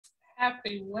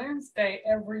Happy Wednesday,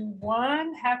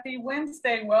 everyone. Happy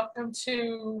Wednesday. Welcome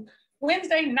to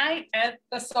Wednesday night at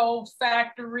the Soul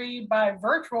Factory by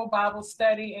virtual Bible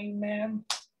study. Amen.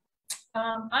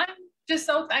 I'm just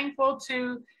so thankful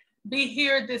to be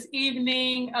here this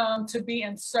evening, to be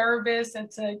in service and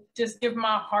to just give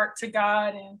my heart to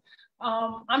God. And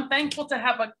I'm thankful to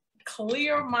have a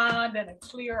clear mind and a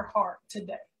clear heart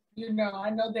today. You know, I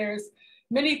know there's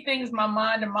many things my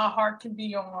mind and my heart can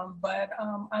be on, but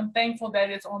I'm thankful that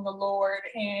it's on the Lord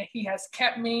and He has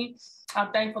kept me.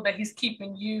 I'm thankful that He's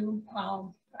keeping you.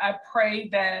 I pray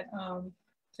that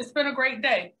it's been a great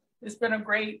day. It's been a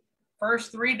great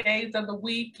first 3 days of the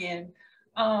week, and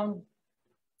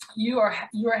you are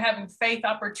having faith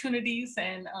opportunities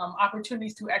and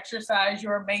opportunities to exercise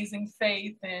your amazing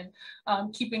faith and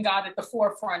keeping God at the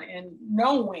forefront and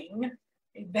knowing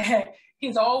that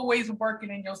He's always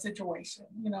working in your situation,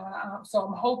 you know. So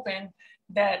I'm hoping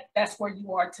that that's where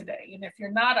you are today. And if you're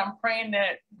not, I'm praying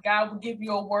that God will give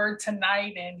you a word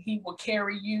tonight and He will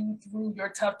carry you through your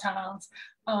tough times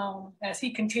as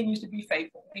He continues to be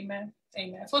faithful. Amen.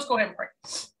 Amen. So let's go ahead and pray.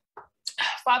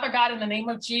 Father God, in the name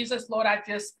of Jesus, Lord, I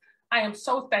am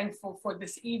so thankful for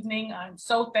this evening. I'm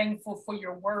so thankful for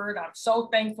your word. I'm so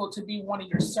thankful to be one of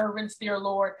your servants, dear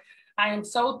Lord. I am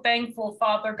so thankful,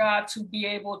 Father God, to be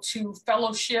able to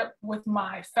fellowship with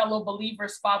my fellow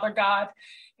believers, Father God,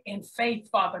 in faith,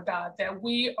 Father God, that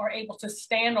we are able to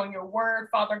stand on your word,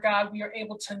 Father God. We are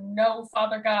able to know,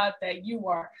 Father God, that you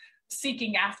are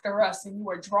seeking after us and you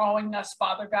are drawing us,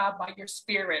 Father God, by your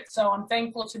spirit. So I'm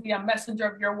thankful to be a messenger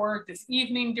of your word this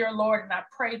evening, dear Lord, and I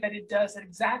pray that it does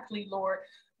exactly, Lord,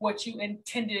 what you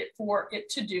intended for it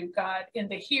to do, God, in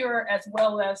the hearer as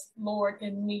well as, Lord,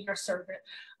 in me, your servant.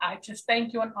 I just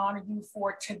thank you and honor you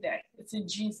for today. It's in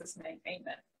Jesus' name.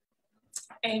 Amen.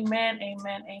 Amen,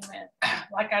 amen, amen.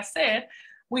 Like I said,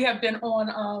 we have been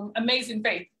on Amazing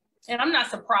Faith, and I'm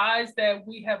not surprised that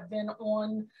we have been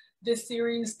on this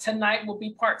series. Tonight will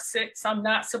be part 6. I'm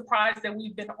not surprised that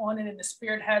we've been on it and the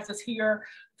Spirit has us here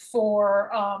for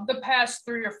the past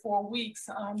 3 or 4 weeks,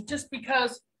 just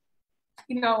because,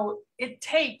 you know, it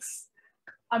takes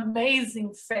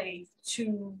amazing faith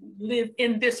to live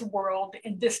in this world,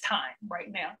 in this time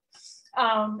right now.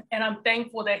 And I'm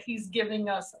thankful that He's giving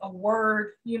us a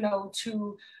word, you know,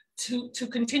 to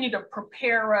continue to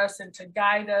prepare us and to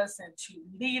guide us and to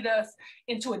lead us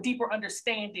into a deeper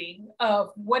understanding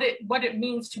of what it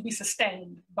means to be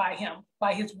sustained by Him,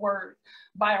 by His word,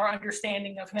 by our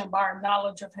understanding of Him, by our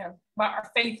knowledge of Him, by our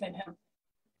faith in Him.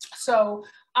 So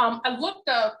I looked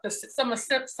up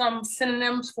some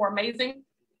synonyms for amazing,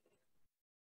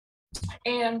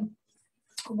 and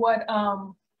what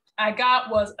I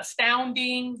got was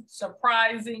astounding,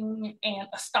 surprising, and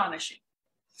astonishing.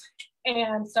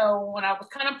 And so when I was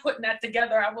kind of putting that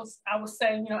together, I was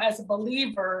saying, you know, as a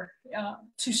believer,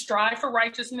 to strive for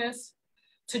righteousness,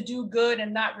 to do good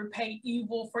and not repay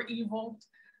evil for evil,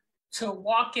 to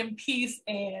walk in peace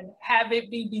and have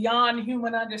it be beyond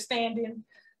human understanding,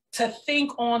 to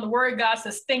think on, the word of God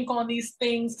says, think on these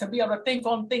things, to be able to think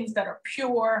on things that are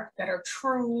pure, that are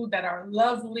true, that are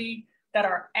lovely, that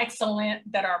are excellent,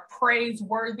 that are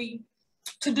praiseworthy.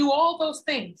 To do all those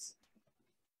things,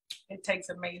 it takes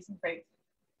amazing faith,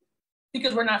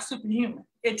 because we're not superhuman.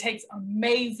 It takes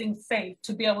amazing faith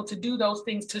to be able to do those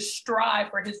things, to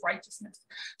strive for His righteousness,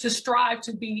 to strive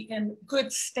to be in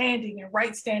good standing and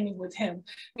right standing with Him.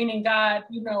 Meaning, God,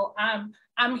 you know,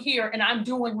 I'm here and I'm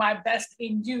doing my best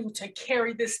in you to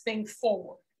carry this thing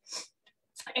forward.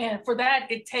 And for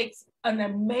that, it takes an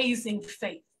amazing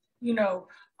faith, you know,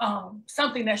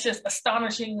 something that's just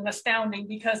astonishing and astounding,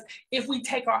 because if we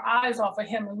take our eyes off of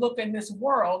Him and look in this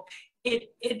world, it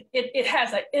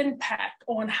has an impact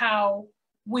on how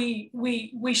we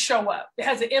show up. It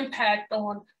has an impact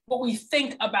on what we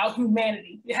think about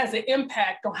humanity. It has an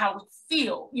impact on how we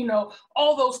feel, you know,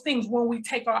 all those things when we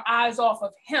take our eyes off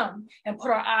of Him and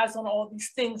put our eyes on all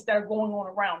these things that are going on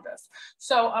around us.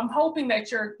 So I'm hoping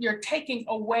that you're taking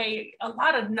away a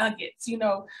lot of nuggets, you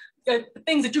know, the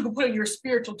things that you can put in your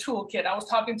spiritual toolkit. I was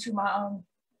talking to my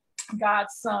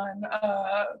godson,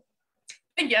 I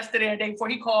think yesterday or the day before,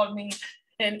 he called me,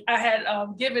 and I had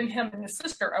given him and his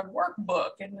sister a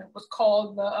workbook, and it was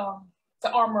called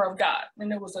the Armor of God.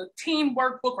 And it was a team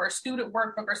workbook or a student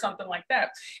workbook or something like that.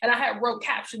 And I had wrote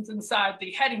captions inside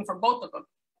the heading for both of them.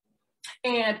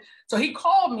 And so he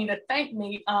called me to thank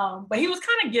me, but he was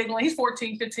kind of giggling. He's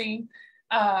 14, 15.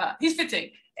 He's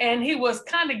 15. And he was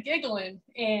kind of giggling.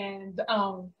 And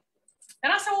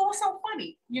I said, well, what's so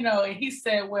funny? You know, and he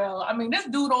said, well, I mean, this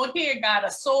dude on here got a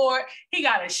sword. He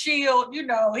got a shield. You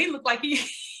know, he looked like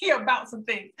he about some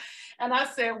things. And I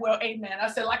said, well, amen. I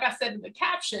said, like I said in the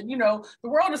caption, you know, the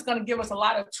world is going to give us a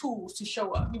lot of tools to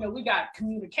show up. You know, we got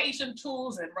communication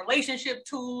tools and relationship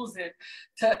tools and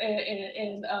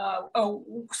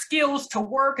skills to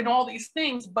work and all these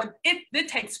things, but it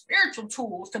takes spiritual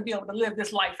tools to be able to live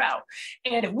this life out.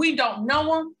 And if we don't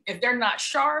know them, if they're not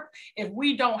sharp, if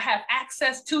we don't have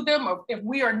access to them, or if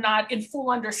we are not in full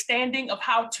understanding of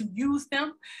how to use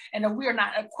them, and if we are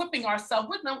not equipping ourselves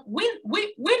with them, we're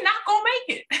not gonna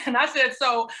make it. And I said,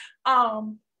 so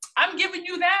I'm giving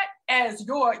you that as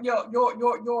your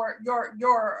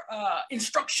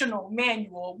instructional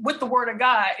manual with the Word of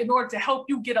God in order to help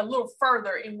you get a little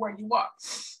further in where you are.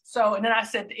 So, and then I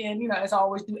said, and you know, as I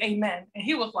always do, amen. And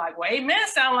he was like, well, amen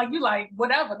sound like you like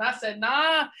whatever. And I said,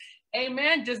 nah,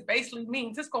 amen just basically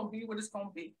means it's going to be what it's going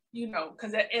to be, you know,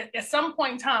 because at some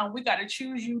point in time, we got to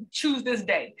choose this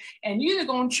day. And you're either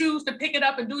going to choose to pick it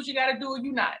up and do what you got to do or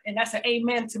you not. And that's an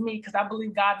amen to me, because I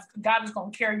believe God is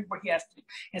going to carry you where he has to do.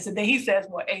 And so then he says,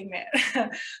 well, amen.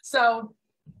 So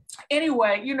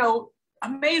anyway, you know,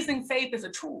 amazing faith is a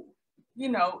tool. You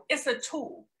know, it's a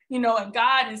tool. You know, and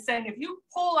God is saying, if you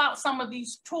pull out some of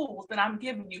these tools that I'm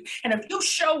giving you, and if you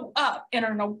show up in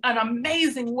an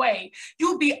amazing way,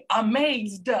 you'll be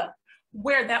amazed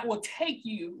where that will take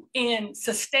you in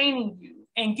sustaining you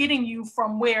and getting you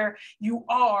from where you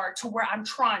are to where I'm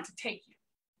trying to take you.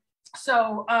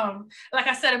 So, like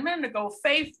I said a minute ago,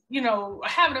 faith, you know,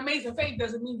 having amazing faith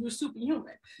doesn't mean you're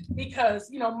superhuman, because,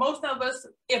 you know, most of us,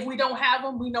 if we don't have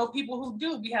them, we know people who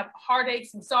do. We have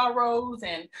heartaches and sorrows,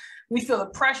 and we feel the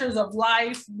pressures of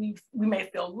life. We may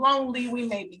feel lonely. We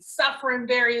may be suffering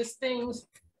various things.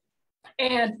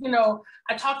 And, you know,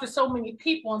 I talk to so many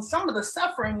people, and some of the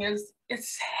suffering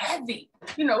it's heavy,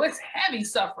 you know, it's heavy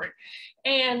suffering.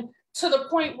 And to the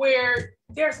point where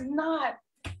there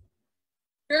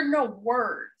are no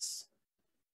words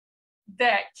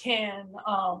that can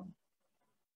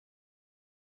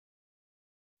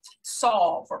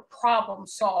solve or problem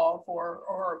solve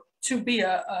or to be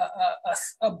a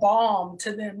balm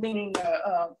to them, meaning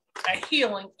a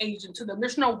healing agent to them.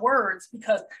 There's no words,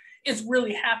 because it's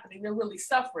really happening. They're really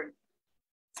suffering.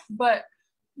 But,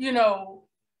 you know,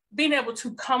 being able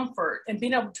to comfort and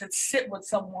being able to sit with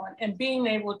someone and being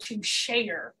able to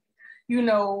share, you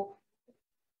know,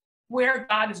 where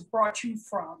God has brought you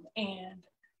from and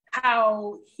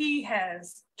how he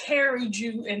has carried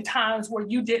you in times where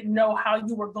you didn't know how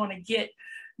you were going to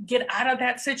get out of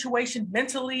that situation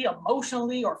mentally,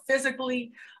 emotionally, or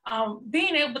physically.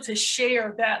 Being able to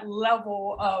share that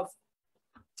level of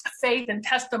faith and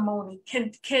testimony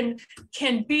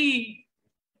can be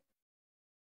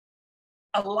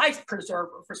a life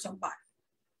preserver for somebody.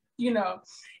 You know,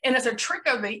 and it's a trick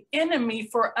of the enemy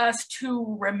for us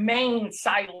to remain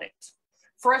silent,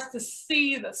 for us to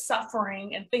see the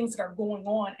suffering and things that are going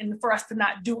on, and for us to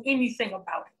not do anything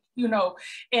about it, you know,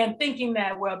 and thinking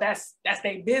that, well, that's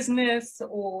their business,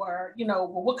 or, you know,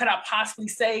 well, what could I possibly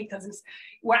say? Because it's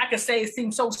what I could say, it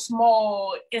seems so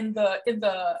small in the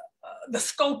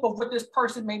scope of what this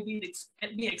person may be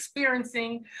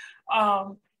experiencing.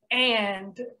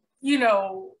 And, you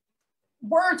know,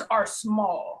 words are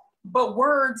small, but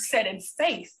words said in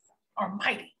faith are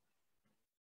mighty.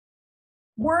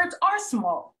 Words are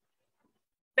small.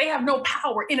 They have no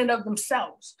power in and of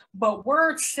themselves, but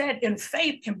words said in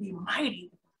faith can be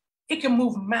mighty. It can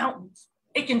move mountains.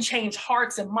 It can change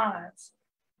hearts and minds.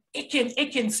 It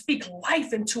can speak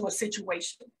life into a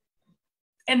situation.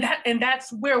 And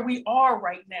that's where we are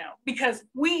right now, because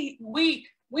we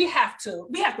have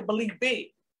to believe big.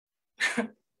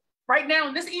 Right now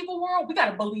in this evil world, we got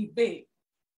to believe big.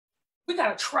 We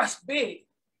got to trust big.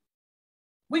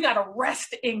 We got to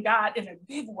rest in God in a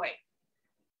big way.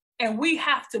 And we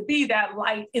have to be that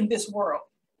light in this world.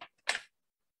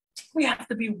 We have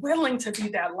to be willing to be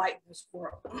that light in this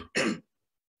world.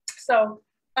 So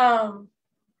I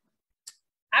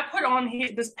put on here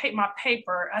my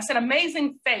paper. I said,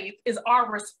 amazing faith is our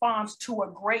response to a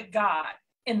great God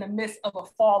in the midst of a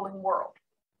fallen world.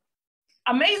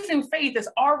 Amazing faith is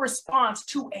our response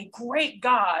to a great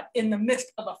God in the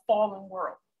midst of a fallen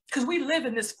world. Because we live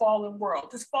in this fallen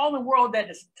world that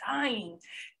is dying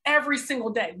every single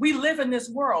day. We live in this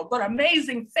world, but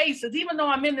amazing faith is, even though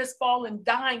I'm in this fallen,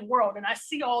 dying world and I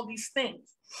see all these things,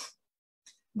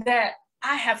 that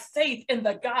I have faith in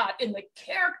the God, in the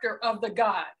character of the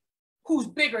God who's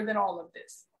bigger than all of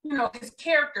this. You know, his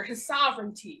character, his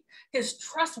sovereignty, his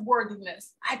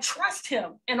trustworthiness. I trust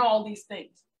him in all these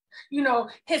things. You know,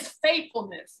 his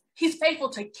faithfulness. He's faithful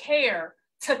to care,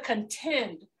 to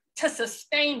contend, to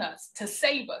sustain us, to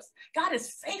save us. God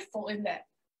is faithful in that.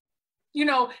 You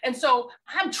know, and so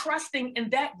I'm trusting in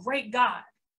that great God.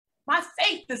 My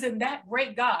faith is in that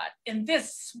great God, in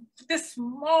this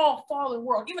small fallen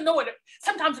world, even though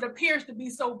sometimes it appears to be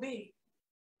so big.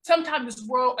 Sometimes this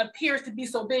world appears to be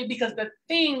so big because the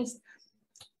things,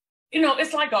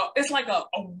 it's like a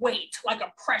weight, like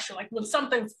a pressure. Like when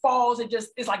something falls,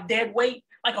 it's like dead weight,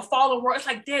 like a fallen world. It's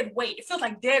like dead weight. It feels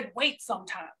like dead weight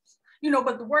sometimes,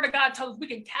 but the word of God tells us we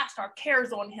can cast our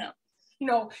cares on him.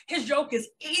 His yoke is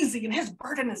easy and his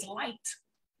burden is light.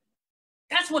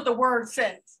 That's what the word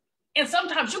says. And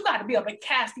sometimes you got to be able to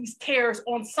cast these cares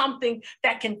on something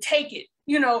that can take it.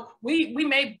 We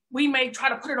may try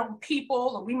to put it on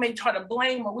people, or we may try to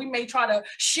blame, or we may try to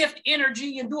shift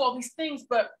energy and do all these things.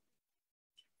 But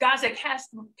God said,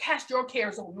 cast your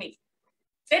cares on me.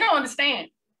 They don't understand.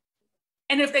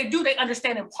 And if they do, they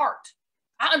understand in part.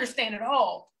 I understand it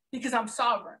all because I'm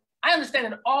sovereign. I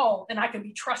understand it all and I can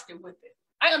be trusted with it.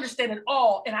 I understand it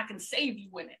all and I can save you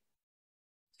in it.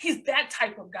 He's that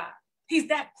type of God. He's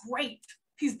that great.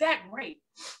 He's that great.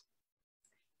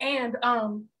 And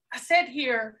I said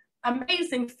here,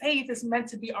 amazing faith is meant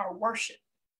to be our worship.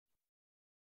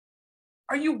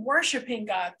 Are you worshiping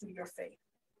God through your faith?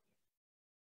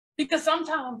 Because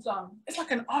sometimes it's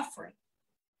like an offering.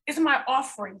 It's my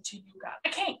offering to you, God.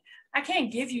 I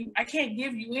can't give you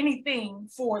anything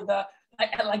for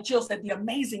like Jill said, the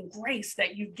amazing grace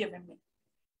that you've given me.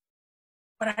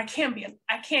 But I can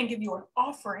give you an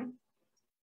offering.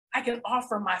 I can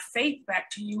offer my faith back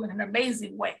to you in an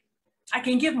amazing way. I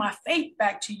can give my faith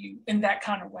back to you in that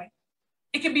kind of way.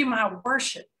 It could be my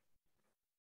worship.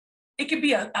 It could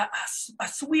be a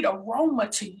sweet aroma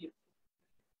to you.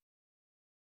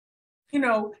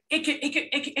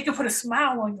 It could put a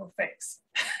smile on your face.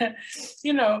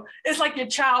 It's like your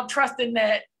child trusting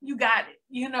that you got it,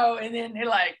 and then they're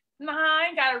like, nah, I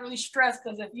ain't got to really stress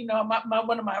because if,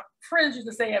 one of my friends used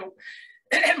to say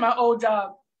at my old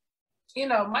job,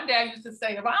 my dad used to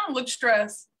say, if I don't look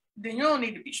stressed, then you don't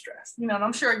need to be stressed. And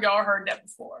I'm sure y'all heard that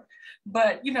before.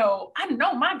 But, I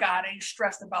know my God ain't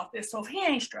stressed about this. So if he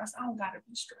ain't stressed, I don't got to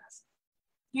be stressed.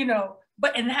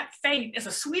 But in that faith, it's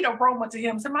a sweet aroma to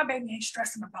him. So my baby ain't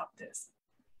stressing about this.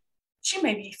 She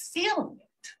may be feeling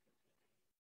it.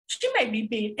 She may be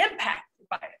being impacted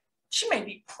by it. She may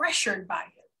be pressured by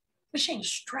it, but she ain't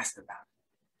stressed about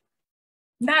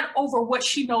it. Not over what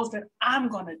she knows that I'm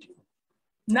going to do.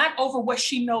 Not over what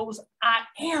she knows I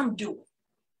am doing.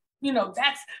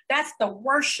 That's the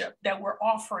worship that we're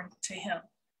offering to him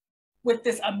with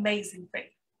this amazing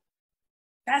faith.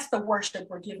 That's the worship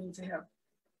we're giving to him.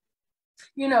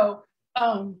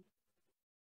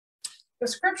 The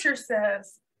scripture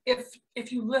says,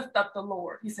 if you lift up the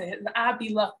Lord, he said, I'll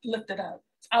be lifted up.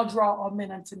 I'll draw all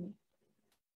men unto me.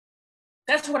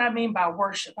 That's what I mean by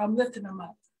worship. I'm lifting him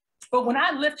up. But when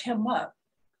I lift him up,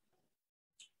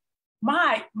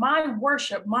 my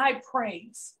worship, my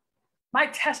praise, my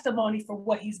testimony for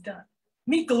what he's done,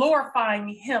 me glorifying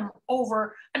him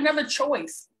over another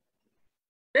choice.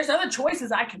 There's other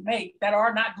choices I can make that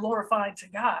are not glorifying to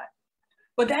God.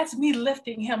 But that's me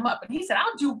lifting him up. And he said,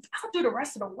 I'll do the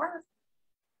rest of the work.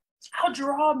 I'll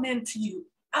draw men to you.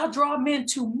 I'll draw men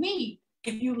to me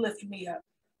if you lift me up.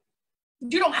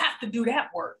 You don't have to do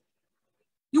that work.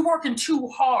 You're working too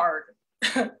hard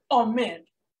on men.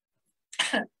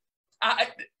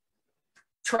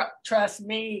 Trust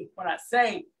me when I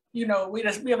say, we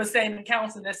have a saying in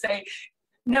counseling that say,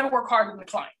 never work harder than the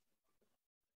client.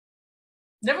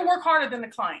 Never work harder than the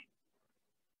client.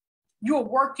 You're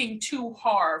working too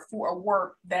hard for a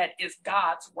work that is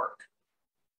God's work.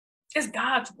 It's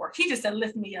God's work. He just said,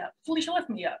 lift me up. Felesha, lift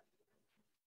me up.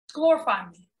 Glorify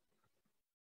me.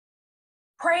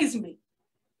 Praise me.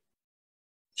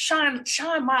 Shine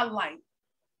my light.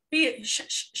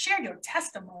 Share your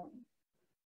testimony.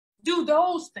 Do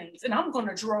those things, and I'm going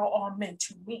to draw all men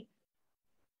to me.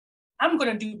 I'm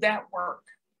going to do that work.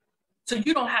 So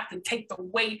you don't have to take the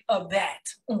weight of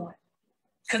that on.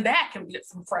 Because that can be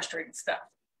some frustrating stuff.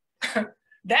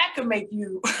 That could make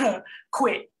you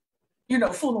quit,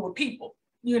 fooling with people,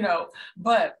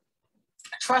 but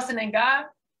trusting in God,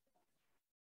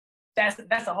 that's a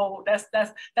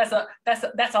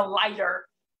lighter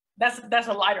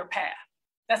path.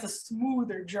 That's a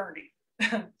smoother journey.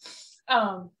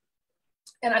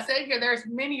 And I said here, there's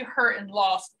many hurt and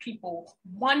lost people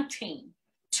wanting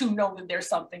to know that there's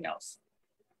something else.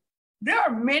 There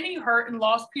are many hurt and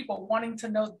lost people wanting to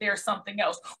know that there's something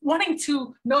else, wanting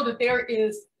to know that there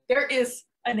is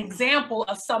an example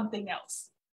of something else,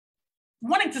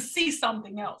 wanting to see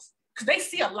something else, because they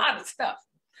see a lot of stuff.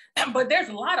 But there's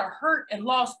a lot of hurt and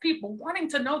lost people wanting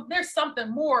to know there's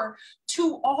something more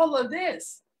to all of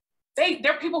this.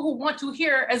 There are people who want to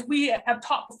hear, as we have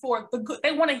talked before,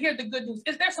 they want to hear the good news.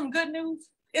 Is there some good news?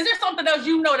 Is there something else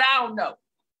you know that I don't know?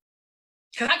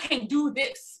 Because I can't do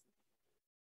this.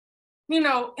 You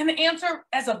know, and the answer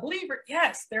as a believer,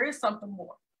 yes, there is something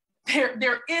more.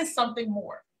 There is something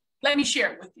more. Let me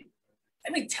share it with you.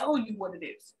 Let me tell you what it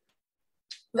is.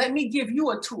 Let me give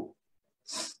you a tool.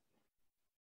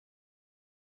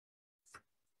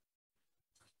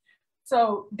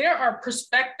 So there are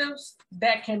perspectives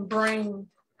that can bring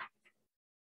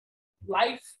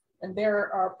life, and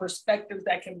there are perspectives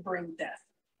that can bring death.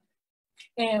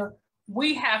 And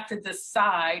we have to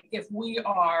decide if we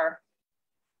are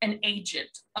an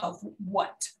agent of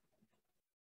what.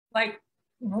 Like,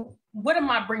 what am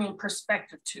I bringing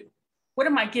perspective to? What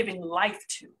am I giving life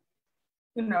to?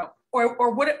 You know,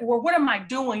 or what am I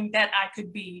doing that I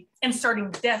could be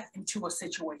inserting death into a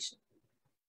situation?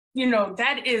 You know,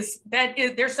 there's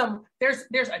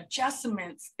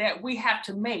adjustments that we have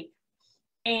to make,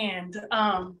 and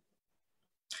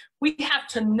we have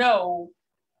to know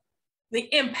the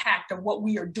impact of what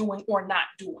we are doing or not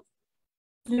doing.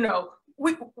 You know,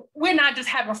 we're not just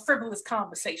having frivolous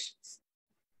conversations.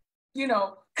 You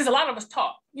know, because a lot of us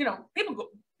talk. You know, people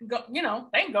go, you know,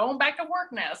 they ain't going back to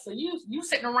work now. So you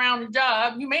sitting around the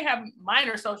job, you may have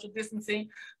minor social distancing,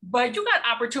 but you got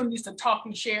opportunities to talk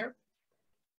and share.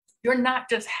 You're not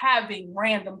just having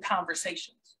random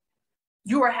conversations.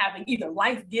 You are having either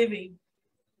life-giving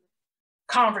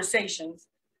conversations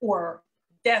or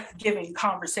death-giving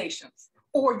conversations,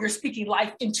 or you're speaking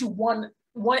life into one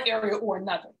area or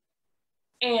another.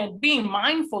 And being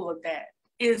mindful of that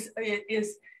is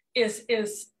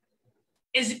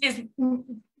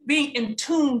being in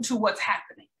tune to what's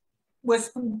happening,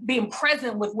 with being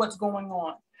present with what's going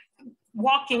on,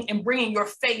 walking and bringing your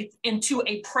faith into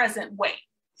a present way.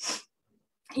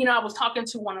 You know, I was talking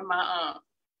to one of my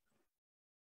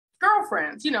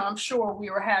girlfriends, you know, I'm sure we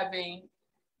were having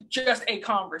just a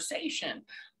conversation,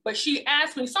 but she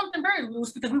asked me something very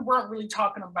loose because we weren't really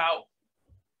talking about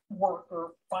work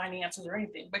or finances or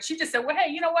anything. But she just said, well,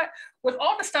 hey, you know what? With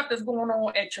all the stuff that's going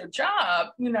on at your job,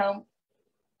 you know,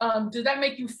 does that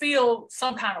make you feel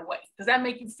some kind of way? Does that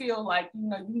make you feel like, you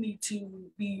know, you need to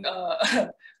be,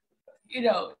 you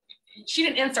know, she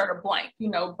didn't insert a blank, you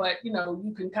know, but, you know,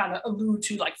 you can kind of allude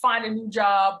to like find a new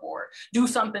job or do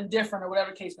something different or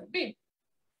whatever the case may be.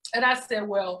 And I said,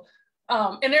 well,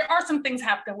 and there are some things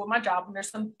happening with my job, and there's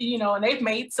some, you know, and they've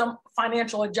made some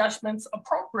financial adjustments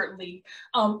appropriately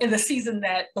in the season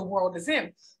that the world is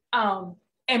in. And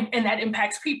that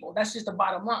impacts people. That's just the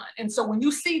bottom line. And so when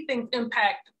you see things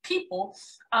impact people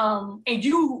and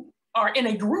you are in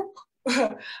a group,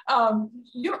 you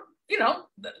know,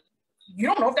 you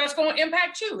don't know if that's going to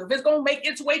impact you, if it's going to make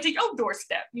its way to your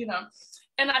doorstep, you know.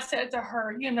 And I said to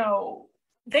her, you know,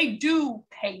 they do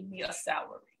pay me a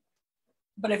salary.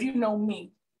 But if you know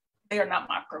me, they are not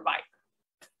my provider.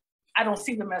 I don't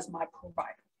see them as my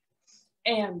provider.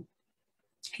 And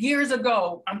years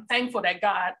ago, I'm thankful that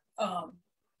God,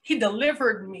 he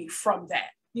delivered me from that.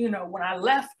 You know, when I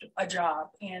left a job,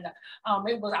 and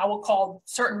it was, I would call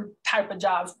certain type of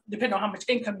jobs, depending on how much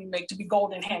income you make, to be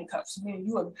golden handcuffs. I mean,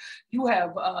 you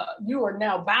are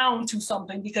now bound to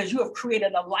something because you have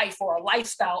created a life or a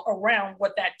lifestyle around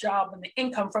what that job and the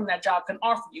income from that job can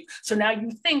offer you. So now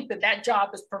you think that that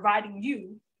job is providing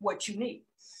you what you need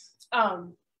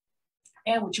and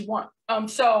what you want.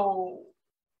 So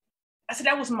I said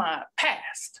that was my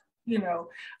past, you know,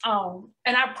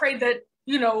 and I pray that,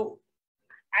 you know,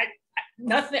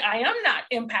 I am not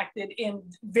impacted in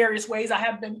various ways. I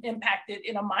have been impacted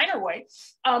in a minor way,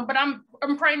 but I'm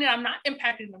praying that I'm not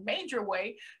impacted in a major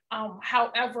way.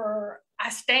 However, I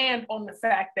stand on the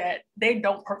fact that they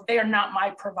are not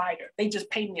my provider. They just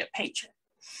pay me a paycheck.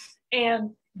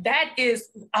 And that is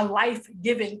a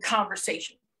life-giving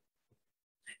conversation.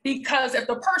 Because if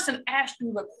the person asked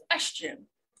you the question,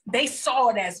 they saw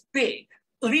it as big,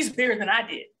 at least bigger than I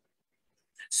did.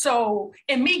 So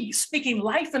in me speaking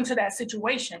life into that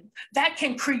situation, that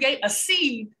can create a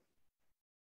seed,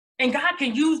 and God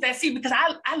can use that seed because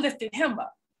I lifted him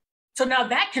up. So now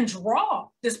that can draw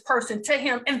this person to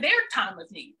him in their time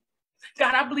of need.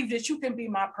 God, I believe that you can be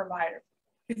my provider.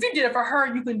 If you did it for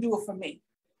her, you can do it for me.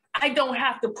 I don't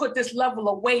have to put this level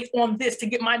of weight on this to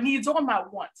get my needs or my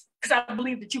wants, because I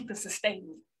believe that you can sustain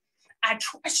me. I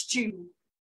trust you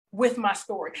with my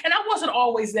story. And I wasn't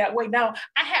always that way. Now,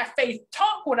 I had faith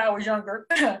talk when I was younger,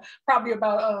 probably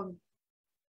about,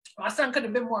 my son could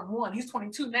have been more than one. He's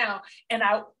 22 now. And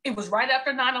it was right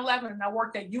after 9/11, and I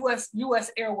worked at US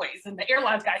Airways, and the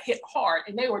airlines got hit hard,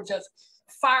 and they were just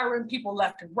firing people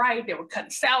left and right. They were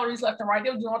cutting salaries left and right. They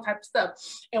were doing all types of stuff.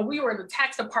 And we were in the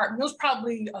tax department. It was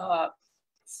probably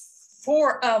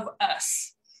 4 of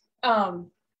us.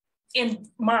 in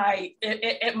my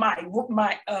at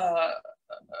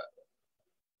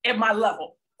my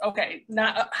level. Okay,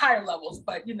 not higher levels,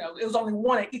 but you know, it was only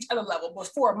one at each other level. It was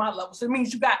 4 of my levels. So it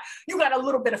means you got a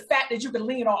little bit of fat that you can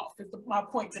lean off. Is my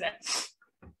point to that.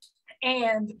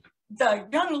 And the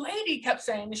young lady kept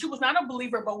saying that she was not a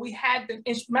believer, but we had been,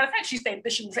 matter of fact, she stated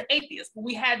that she was an atheist, but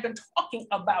we had been talking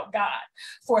about God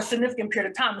for a significant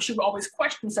period of time. And she would always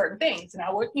question certain things. And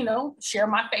I would, you know, share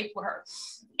my faith with her.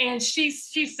 And she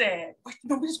said, you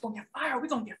know, we're just going to get fired. We're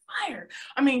going to get fired.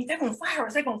 I mean, they're going to fire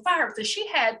us. They're going to fire us. So she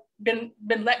had been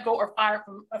let go or fired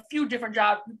from a few different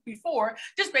jobs before,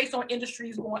 just based on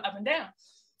industries going up and down.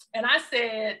 And I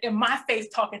said, in my face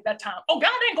talk at that time, oh,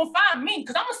 God ain't gonna fire me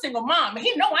because I'm a single mom and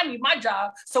he know I need my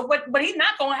job. So but he's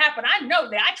not gonna happen. I know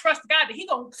that. I trust God that he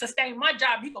gonna sustain my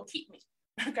job. He gonna keep me.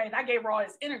 Okay, and I gave her all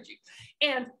his energy.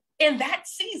 And in that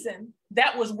season,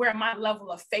 that was where my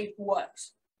level of faith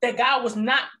was. That God was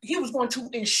not, he was going to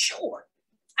ensure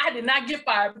I did not get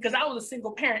fired because I was a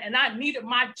single parent and I needed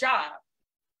my job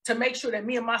to make sure that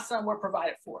me and my son were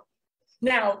provided for.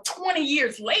 Now, 20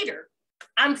 years later,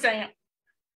 I'm saying,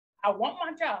 I want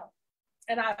my job,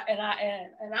 and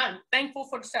I'm thankful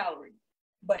for the salary,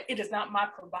 but it is not my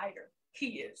provider.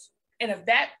 He is. And if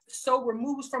that so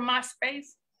removes from my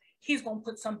space, he's going to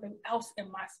put something else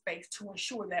in my space to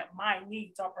ensure that my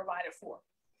needs are provided for.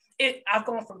 I've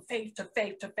gone from faith to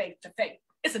faith to faith to faith.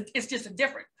 It's just a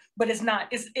different, but it's not.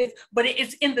 It's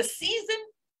in the season.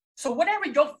 So whatever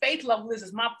your faith level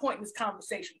is my point in this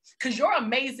conversation. Because your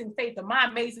amazing faith and my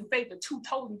amazing faith are two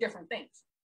totally different things.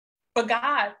 But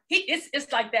God,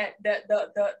 it's like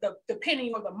the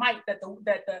penny or the mite that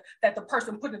the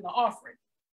person put in the offering.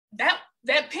 That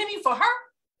penny for her,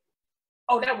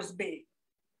 oh, that was big.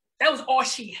 That was all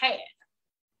she had.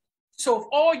 So if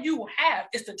all you have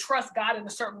is to trust God in a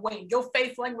certain way, and your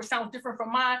faith language sounds different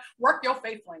from mine, work your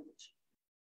faith language.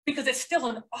 Because it's still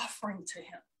an offering to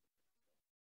him.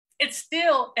 It's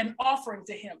still an offering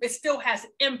to him. It still has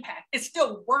impact. It's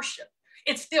still worship.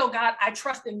 It's still, God, I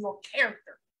trust in your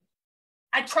character.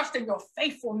 I trust in your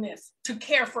faithfulness to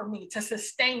care for me, to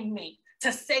sustain me,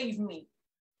 to save me.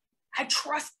 I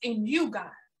trust in you,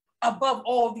 God, above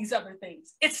all these other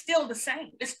things. It's still the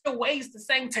same. It still weighs the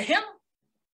same to him.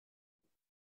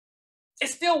 It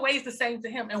still weighs the same to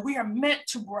him. And we are meant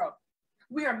to grow.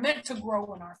 We are meant to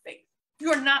grow in our faith.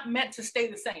 You are not meant to stay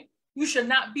the same. You should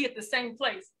not be at the same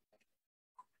place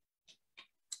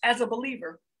as a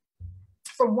believer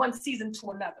from one season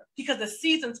to another, because the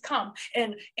seasons come,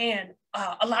 and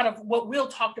a lot of what Will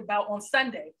talked about on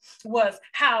Sunday was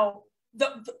how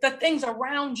the things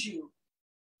around you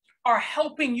are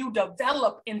helping you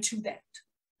develop into that.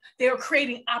 They're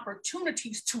creating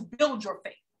opportunities to build your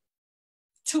faith,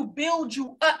 to build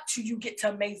you up till you get to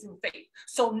amazing faith.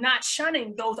 So not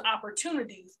shunning those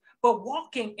opportunities, but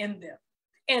walking in them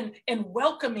and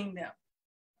welcoming them,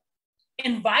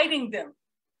 inviting them,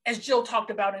 as Jill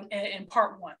talked about in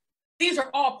part 1. These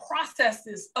are all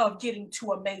processes of getting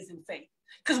to amazing faith,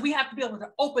 because we have to be able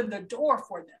to open the door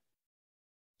for them.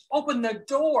 Open the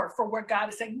door for where God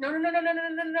is saying,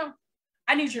 no.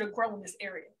 I need you to grow in this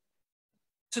area.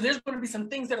 So there's going to be some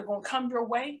things that are going to come your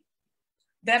way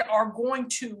that are going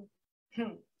to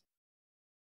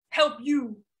help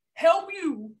you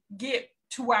get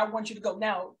to where I want you to go.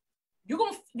 Now, you're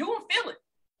going to feel it.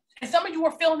 And some of you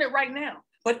are feeling it right now.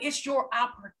 But it's your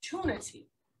opportunity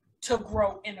to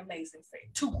grow in amazing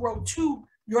faith, to grow to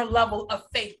your level of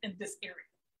faith in this area.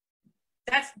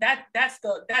 That's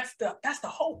the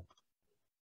hope.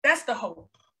 That's the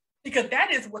hope, because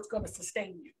that is what's going to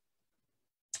sustain you.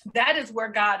 That is where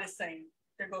God is saying,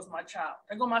 there goes my child,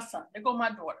 there goes my son, there goes my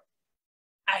daughter.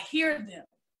 I hear them.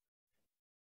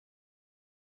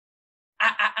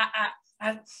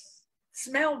 I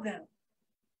smell them.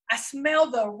 I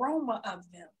smell the aroma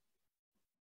of them.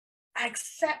 I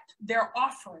accept their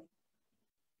offering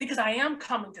because I am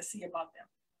coming to see about them.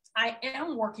 I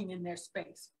am working in their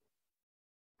space.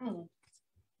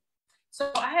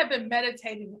 So I have been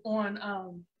meditating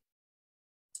on,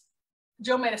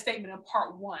 Joe made a statement in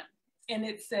part 1, and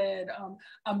it said,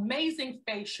 amazing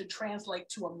faith should translate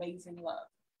to amazing love.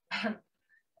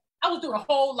 I was doing a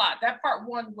whole lot. That part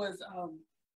 1 was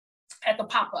at the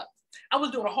pop-up. I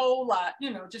was doing a whole lot,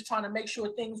 just trying to make sure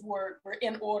things were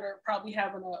in order, probably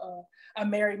having a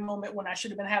Mary moment when I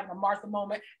should have been having a Martha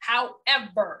moment.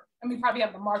 However, probably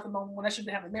having a Martha moment when I should have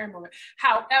been having a Mary moment.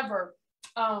 However,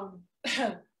 I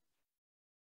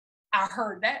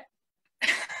heard that.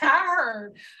 I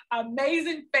heard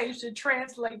amazing faith should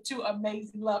translate to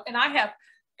amazing love. And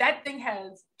that thing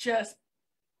has just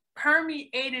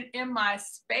permeated in my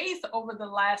space over the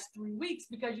last 3 weeks,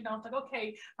 because, you know, it's like,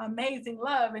 okay, amazing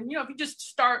love. And, you know, if you just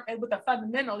start with the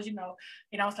fundamentals, you know,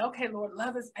 it's like, okay, Lord,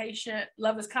 love is patient,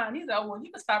 love is kind. He's like, oh, well,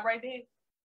 you can stop right there.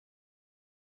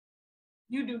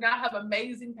 You do not have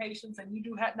amazing patience, and you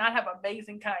do not have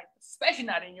amazing kindness, especially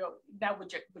not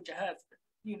with your husband,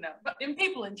 you know, but in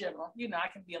people in general, you know, I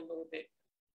can be a little bit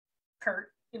curt,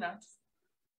 you know, just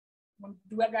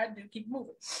do what I gotta do, keep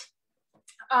moving.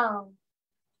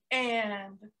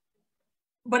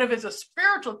 But if it's a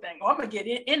spiritual thing, I'm gonna get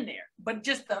in there, but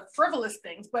just the frivolous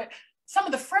things. But some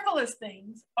of the frivolous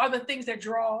things are the things that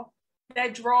draw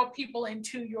people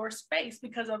into your space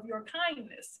because of your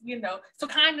kindness, you know. So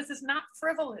kindness is not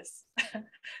frivolous.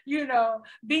 You know,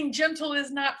 being gentle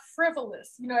is not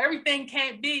frivolous. You know, everything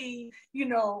can't be, you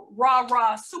know,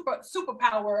 rah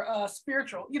superpower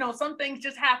spiritual. You know, some things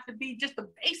just have to be just the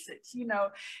basics, you know.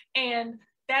 And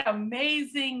that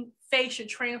amazing faith should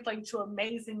translate to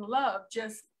amazing love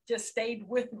just stayed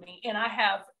with me. And I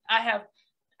have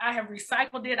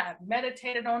recycled it. I have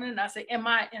meditated on it. And I say, am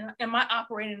I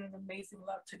operating in amazing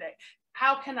love today?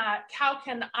 How can I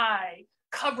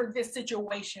cover this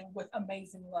situation with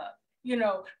amazing love? You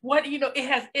know,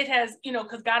 it has, you know,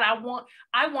 because God,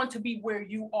 I want to be where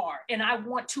you are, and I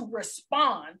want to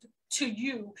respond to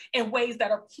you in ways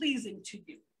that are pleasing to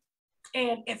you.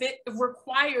 And if it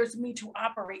requires me to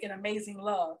operate in amazing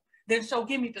love, then so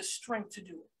give me the strength to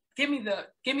do it. Give me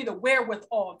the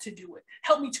wherewithal to do it.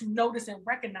 Help me to notice and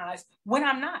recognize when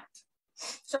I'm not.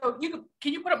 So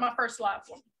can you put up my first slide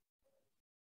for me?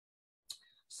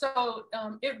 So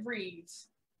it reads,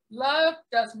 love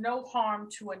does no harm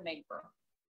to a neighbor.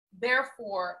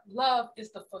 Therefore, love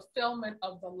is the fulfillment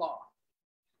of the law.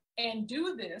 And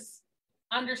do this,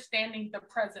 understanding the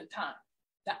present time.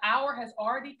 The hour has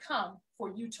already come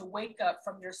for you to wake up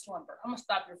from your slumber. I'm gonna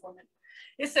stop here for a minute.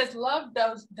 It says love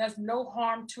does no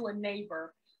harm to a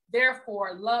neighbor.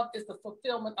 Therefore, love is the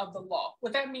fulfillment of the law.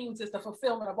 What that means is the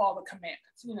fulfillment of all the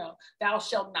commandments. You know, thou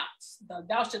shalt not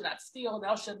steal,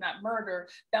 thou shalt not murder,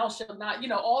 thou shalt not, you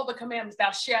know, all the commandments, thou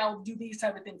shalt do these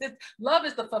type of things. Love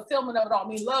is the fulfillment of it all. I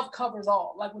mean, love covers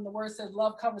all. Like when the word says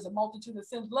love covers a multitude of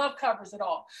sins, love covers it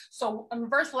all. So in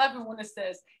verse 11, when it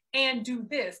says, and do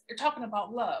this, they're talking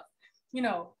about love, you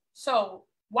know. So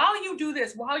while you do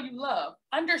this, while you love,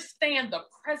 understand the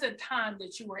present time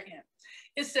that you are in.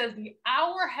 It says the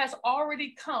hour has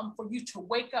already come for you to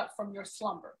wake up from your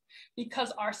slumber,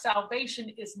 because our salvation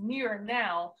is nearer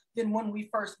now than when we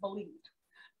first believed.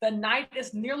 The night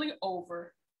is nearly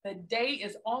over. The day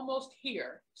is almost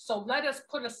here. So let us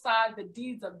put aside the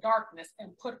deeds of darkness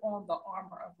and put on the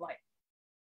armor of light.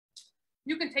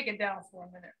 You can take it down for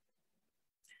a minute.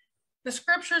 The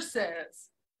scripture says,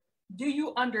 do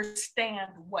you understand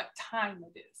what time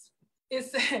it is?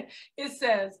 It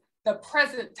says the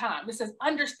present time. It says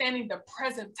understanding the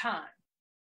present time.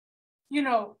 You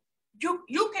know,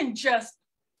 you can just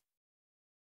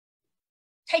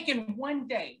take in one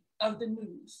day of the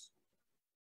news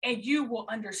and you will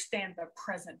understand the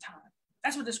present time.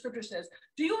 That's what the scripture says.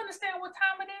 Do you understand what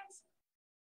time it is?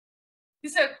 He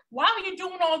said, while you're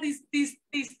doing all these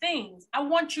things, I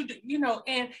want you to, you know,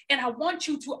 and I want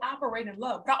you to operate in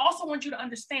love, but I also want you to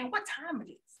understand what time it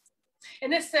is.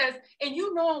 And it says, and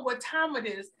you knowing what time it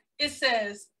is, it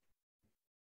says,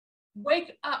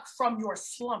 wake up from your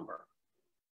slumber.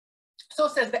 So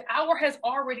it says the hour has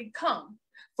already come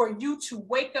for you to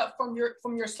wake up from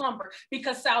your slumber,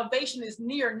 because salvation is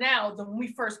nearer now than when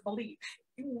we first believed.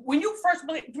 When you first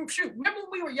believe, shoot, remember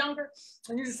when we were younger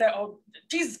and you just said, oh,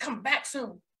 Jesus come back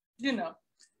soon, you know.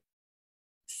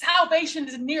 Salvation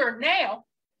is nearer now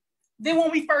than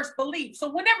when we first believed. So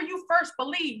whenever you first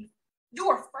believe, you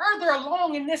are further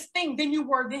along in this thing than you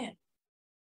were then.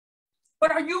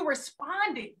 But are you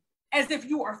responding as if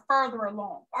you are further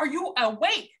along? Are you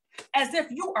awake as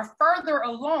if you are further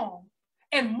along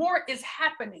and more is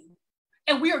happening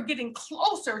and we are getting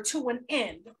closer to an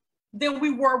end than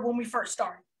we were when we first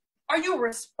started? Are you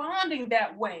responding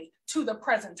that way to the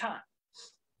present time?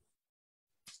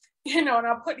 You know, and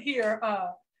I put here,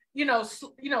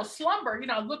 slumber, you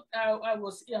know,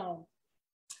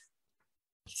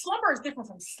 slumber is different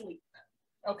from sleep.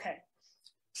 Okay.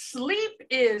 Sleep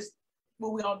is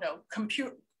what we all know,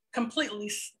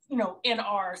 completely, you know, in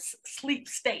our sleep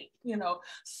state. You know,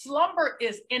 slumber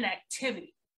is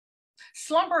inactivity.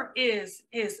 Slumber is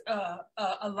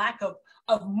a lack of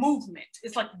movement.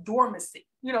 It's like dormancy,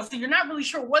 you know, so you're not really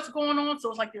sure what's going on. So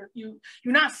it's like you're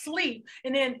not asleep,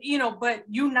 and then, you know, but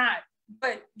you're not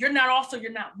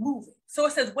moving. So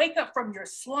it says, wake up from your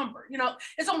slumber. You know,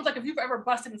 it's almost like if you've ever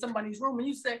busted in somebody's room and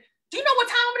you say, do you know what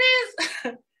time it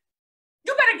is?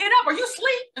 You better get up. Are you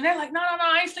asleep? And they're like, no,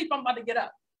 I ain't asleep. I'm about to get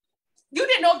up. You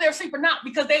didn't know if they were asleep or not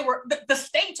because they were, the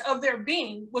state of their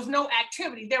being was no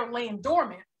activity. They were laying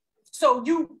dormant. So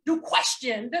you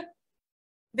questioned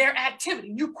their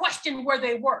activity. You questioned where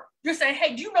they were. You're saying,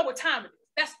 hey, do you know what time it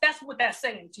is? That's what that's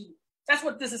saying to you. That's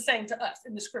what this is saying to us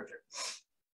in the scripture.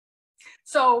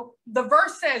 So the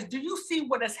verse says, do you see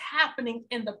what is happening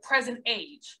in the present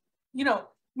age? You know,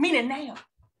 meaning now.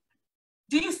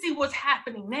 Do you see what's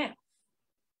happening now?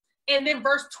 And then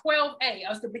verse 12a,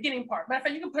 that's the beginning part. Matter of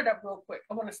fact, you can put it up real quick.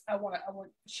 I want to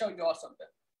show you all something.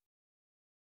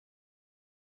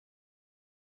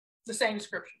 The same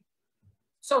scripture.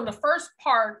 So in the first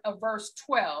part of verse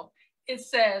 12, it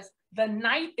says, the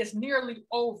night is nearly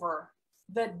over.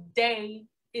 The day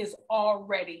is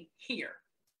already here.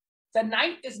 The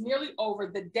night is nearly over.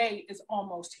 The day is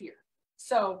almost here.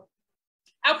 So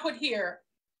I put here,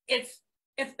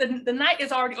 the night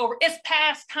is already over. It's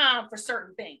past time for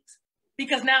certain things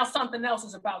because now something else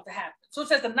is about to happen. So it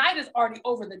says the night is already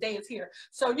over. The day is here.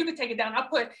 So you can take it down. I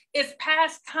put, it's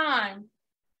past time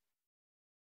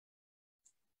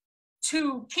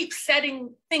to keep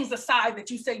setting things aside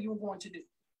that you say you were going to do.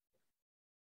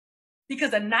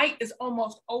 Because the night is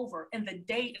almost over and the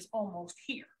day is almost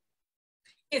here.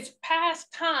 It's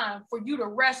past time for you to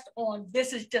rest on,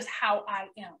 this is just how I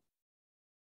am.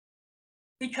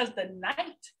 Because the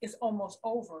night is almost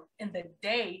over and the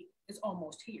day is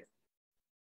almost here.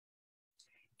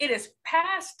 It is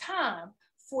past time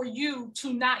for you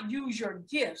to not use your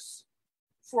gifts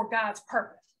for God's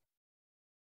purpose.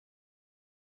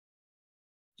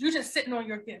 You're just sitting on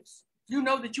your gifts. You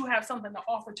know that you have something to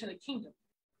offer to the kingdom,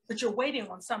 but you're waiting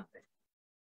on something.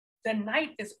 The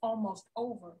night is almost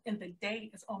over and the day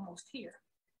is almost here.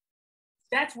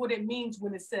 That's what it means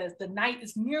when it says the night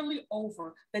is nearly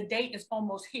over, the day is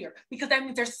almost here. Because that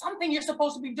means there's something you're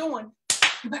supposed to be doing.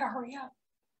 You better hurry up.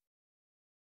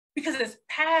 Because it's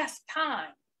past time.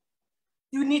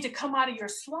 You need to come out of your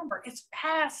slumber. It's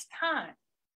past time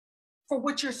for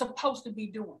what you're supposed to be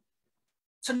doing.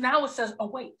 So now it says,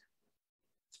 await.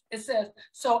 It says,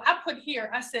 so I put here,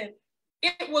 I said,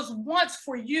 it was once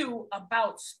for you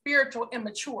about spiritual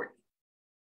immaturity.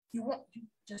 You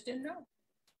just didn't know.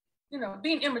 You know,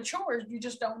 being immature, you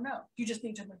just don't know. You just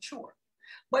need to mature.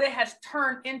 But it has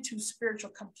turned into spiritual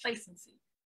complacency.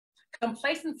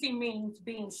 Complacency means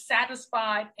being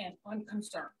satisfied and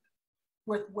unconcerned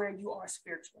with where you are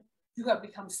spiritually. You have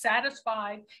become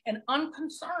satisfied and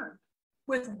unconcerned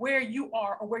with where you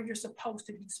are or where you're supposed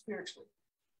to be spiritually.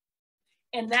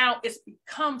 And now it's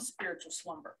become spiritual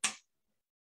slumber.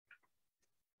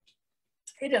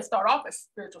 It didn't start off as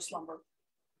spiritual slumber.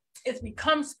 It's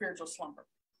become spiritual slumber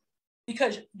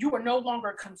because you are no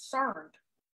longer concerned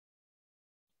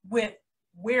with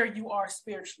where you are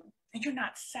spiritually. And you're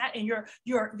not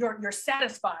you're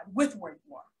satisfied with where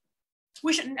you are.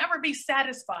 We should never be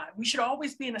satisfied. We should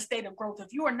always be in a state of growth.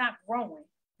 If you are not growing,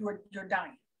 you're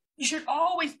dying. You should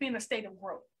always be in a state of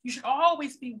growth. You should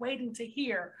always be waiting to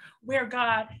hear where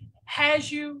God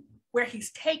has you, where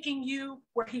he's taking you,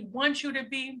 where he wants you to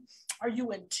be. Are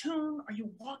you in tune? Are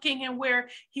you walking in where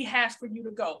he has for you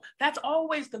to go? That's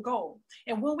always the goal.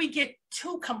 And when we get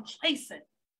too complacent,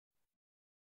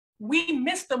 we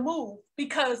miss the move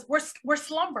because we're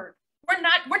slumbered. We're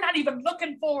not even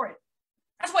looking for it.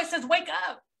 That's why it says, wake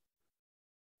up.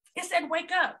 It said,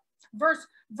 wake up. Verse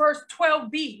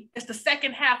 12b is the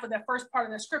second half of that first part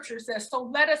of the scripture. It says, so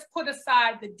let us put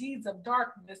aside the deeds of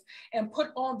darkness and put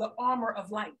on the armor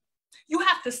of light. You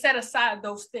have to set aside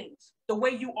those things, the way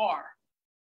you are,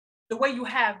 the way you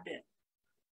have been,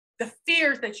 the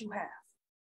fears that you have.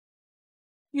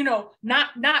 You know, not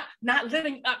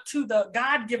living up to the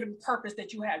God-given purpose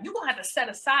that you have. You're going to have to set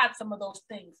aside some of those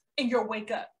things in your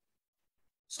wake up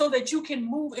so that you can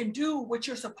move and do what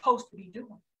you're supposed to be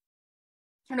doing.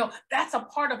 You know, that's a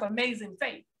part of amazing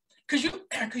faith. Because you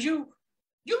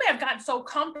may have gotten so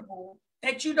comfortable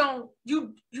that you don't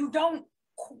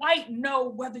quite know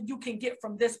whether you can get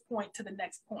from this point to the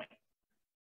next point.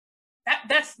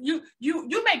 That's you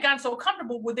may have gotten so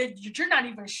comfortable with it that you're not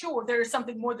even sure there is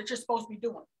something more that you're supposed to be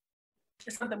doing.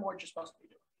 There's something more that you're supposed to be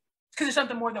doing. Because there's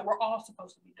something more that we're all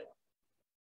supposed to be doing.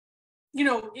 You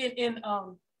know, in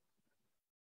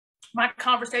my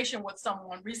conversation with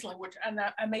someone recently, which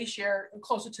I may share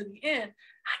closer to the end,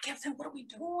 I kept saying, what are we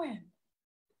doing?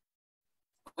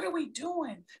 What are we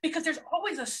doing? Because there's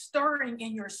always a stirring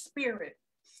in your spirit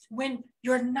when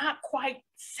you're not quite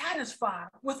satisfied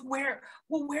with where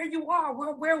you are,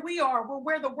 where we are,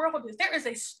 where the world is. There is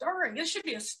a stirring. It should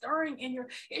be a stirring in your,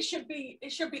 it should be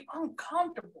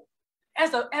uncomfortable.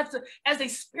 As a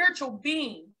spiritual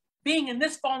being in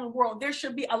this fallen world, there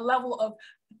should be a level of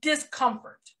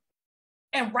discomfort,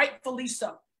 and rightfully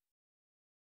so.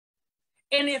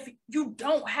 And if you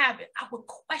don't have it, I would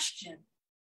question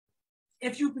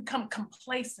if you become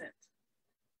complacent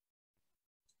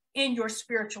in your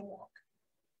spiritual walk.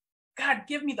 God,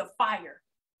 give me the fire.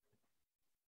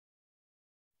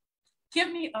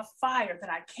 Give me a fire that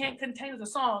I can't contain. The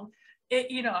song, I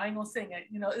ain't gonna sing it.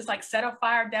 It's like set a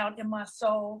fire down in my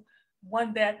soul,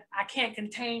 one that I can't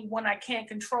contain, one I can't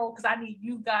control, because I need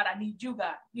you, God. I need you,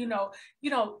 God.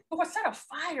 Lord, set a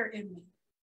fire in me.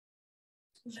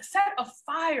 Set a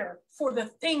fire for the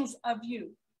things of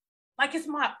you. Like it's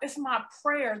my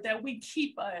prayer that we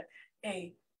keep a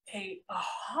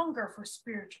hunger for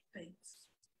spiritual things.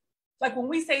 Like when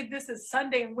we say this is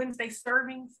Sunday and Wednesday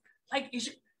servings, like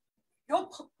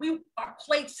our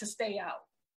plates to stay out,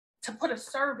 to put a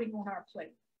serving on our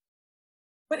plate.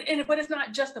 But it's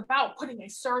not just about putting a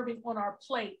serving on our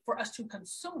plate for us to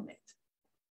consume it.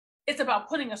 It's about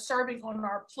putting a serving on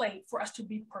our plate for us to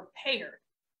be prepared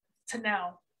to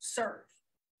now serve,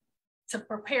 to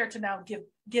prepare to now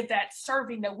give that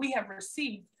serving that we have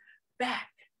received back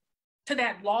to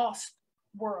that lost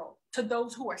world, to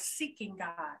those who are seeking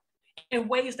God in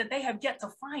ways that they have yet to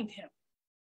find him.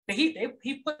 But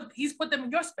he's put them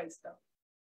in your space though.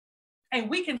 And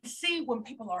we can see when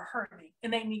people are hurting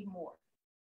and they need more.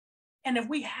 And if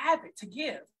we have it to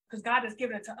give, because God has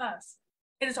given it to us,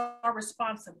 it is our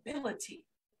responsibility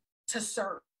to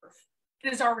serve.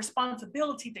 It is our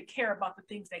responsibility to care about the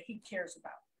things that he cares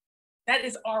about. That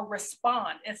is our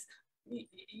response. As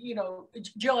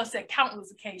Jill has said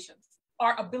countless occasions,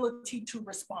 our ability to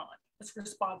respond. It's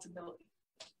responsibility.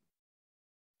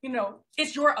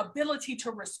 It's your ability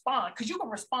to respond, because you can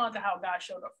respond to how God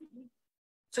showed up for you.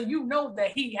 So you know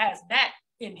that he has that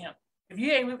in him. If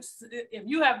you're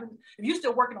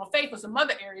still working on faith or some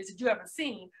other areas that you haven't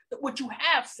seen, what you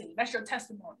have seen, that's your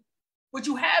testimony. What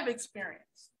you have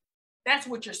experienced, that's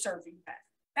what you're serving back.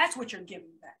 That's what you're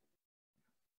giving back.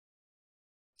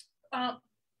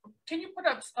 Can you put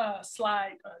up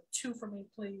slide 2 for me,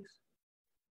 please?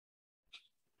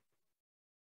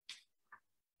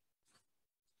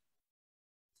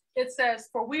 It says,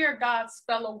 for we are God's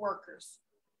fellow workers,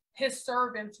 his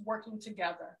servants working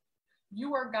together.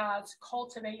 You are God's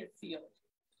cultivated field,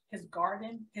 his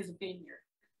garden, his vineyard,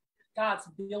 God's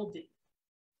building.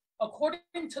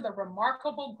 According to the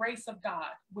remarkable grace of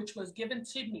God, which was given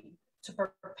to me to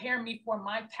prepare me for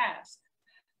my task,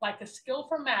 like a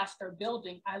skillful master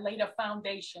building, I laid a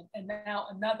foundation, and now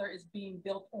another is being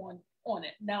built on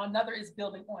it. Now another is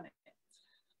building on it.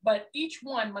 But each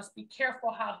one must be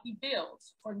careful how he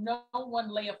builds, for no one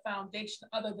lay a foundation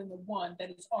other than the one that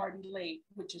is already laid,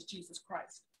 which is Jesus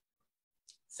Christ.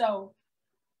 So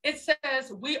it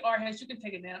says we are, as you can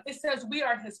take it down, it says we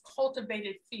are his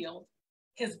cultivated field,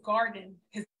 his garden,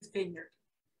 his vineyard.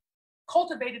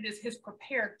 Cultivated is his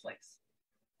prepared place.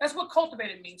 That's what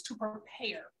cultivated means, to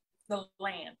prepare the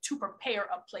land, to prepare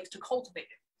a place, to cultivate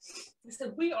it. It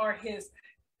says we are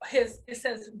it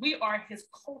says we are his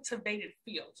cultivated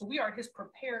field. So we are his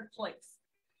prepared place.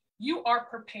 You are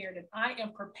prepared and I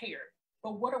am prepared.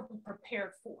 But what are we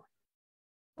prepared for?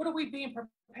 What are we being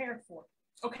prepared for?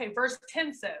 Okay, verse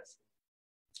 10 says,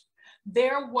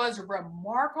 there was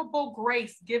remarkable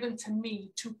grace given to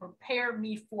me to prepare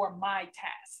me for my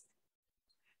task.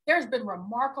 There's been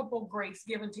remarkable grace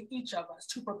given to each of us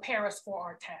to prepare us for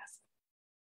our task.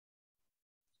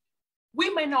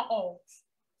 We may not all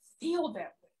feel that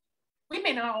way. We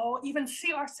may not all even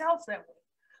see ourselves that way.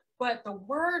 But the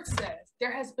word says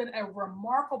there has been a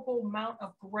remarkable amount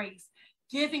of grace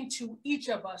given to each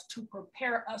of us to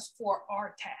prepare us for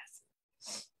our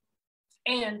task.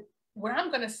 And what I'm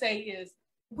going to say is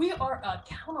we are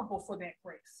accountable for that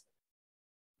grace.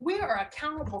 We are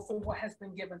accountable for what has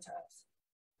been given to us.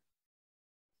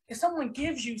 If someone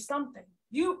gives you something,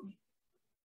 you're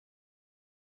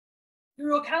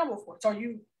accountable for it. So are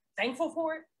you thankful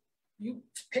for it? You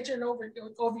pitch it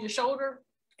over your shoulder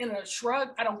in a shrug,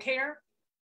 I don't care.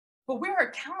 But we're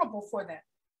accountable for that.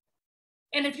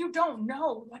 And if you don't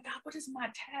know, like, God, what is my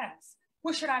task?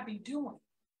 What should I be doing?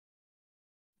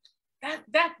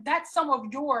 That's some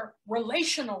of your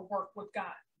relational work with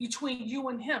God between you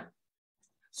and him,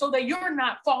 so that you're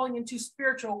not falling into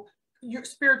your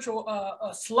spiritual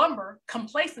slumber,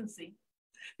 complacency.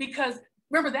 Because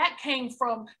remember, that came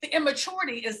from the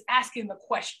immaturity is asking the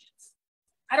questions.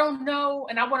 I don't know,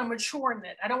 and I want to mature in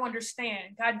it. I don't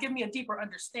understand. God, give me a deeper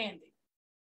understanding.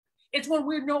 It's when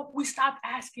we stop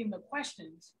asking the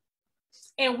questions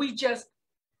and we just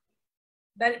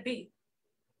let it be.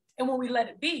 And when we let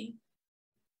it be,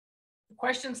 the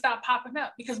questions stop popping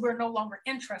up because we're no longer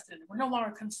interested in it. We're no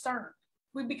longer concerned.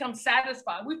 We become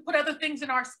satisfied. We put other things in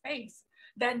our space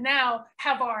that now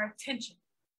have our attention.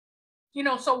 You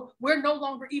know, so we're no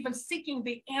longer even seeking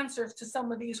the answers to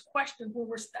some of these questions when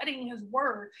we're studying his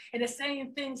word. And it's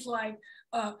saying things like,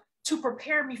 to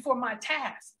prepare me for my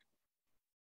task.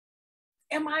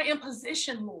 Am I in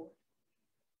position, Lord?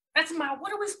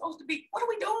 What are we supposed to be? What are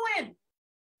we doing?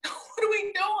 What are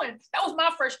we doing? That was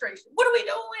my frustration. What are we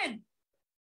doing?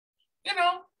 You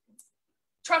know,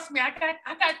 trust me, I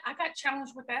got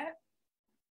challenged with that.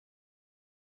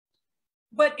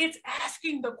 But it's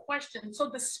asking the question so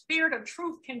the spirit of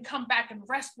truth can come back and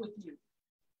rest with you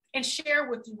and share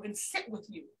with you and sit with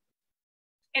you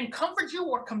and comfort you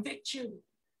or convict you.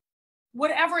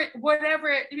 Whatever,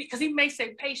 because he may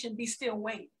say, patient, be still,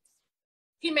 wait.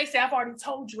 He may say, I've already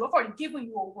told you, I've already given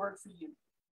you a word for you.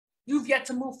 You've yet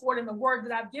to move forward in the word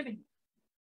that I've given you.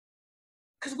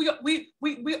 Because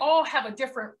we all have a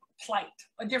different plight,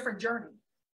 a different journey,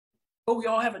 but we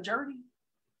all have a journey.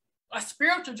 A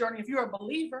spiritual journey, if you're a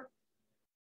believer,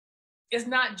 is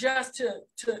not just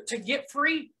to get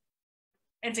free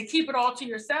and to keep it all to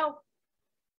yourself.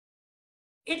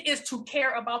 It is to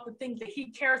care about the things that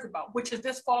he cares about, which is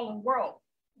this fallen world,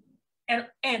 and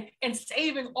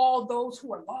saving all those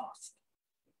who are lost.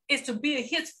 It's to be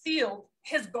his field,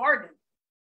 his garden.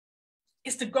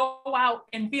 It's to go out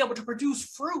and be able to produce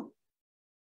fruit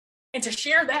and to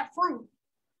share that fruit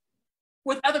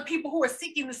with other people who are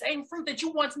seeking the same fruit that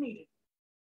you once needed.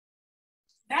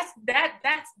 That's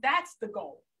the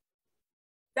goal.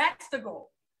 That's the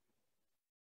goal.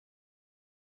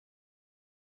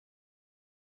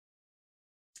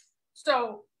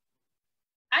 So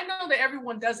I know that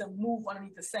everyone doesn't move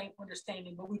underneath the same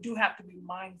understanding, but we do have to be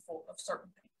mindful of certain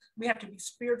things. We have to be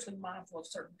spiritually mindful of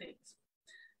certain things.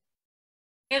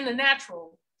 In the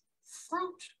natural,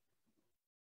 fruit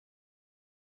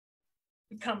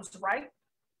becomes ripe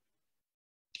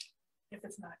if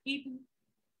it's not eaten.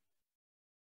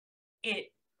 It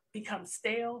becomes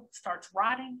stale, starts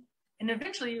rotting, and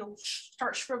eventually it'll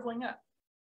start shriveling up.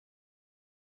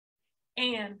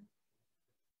 And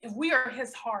if we are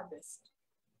his harvest,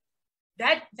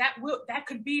 that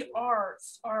could be our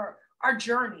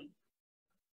journey.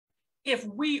 If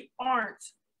we aren't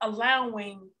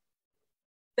allowing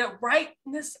the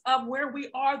rightness of where we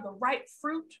are, the right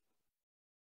fruit,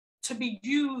 to be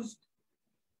used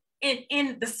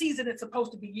in the season it's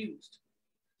supposed to be used.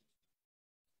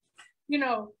 You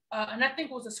know, and I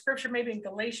think it was a scripture maybe in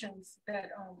Galatians that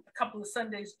a couple of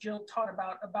Sundays Jill taught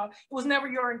about it was never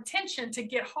your intention to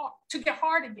get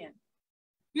hard again.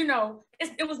 You know,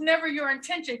 it was never your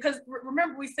intention, because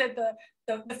remember we said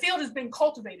the field is being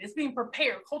cultivated, it's being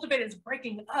prepared. Cultivated is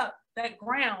breaking up that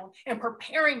ground and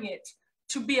preparing it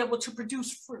to be able to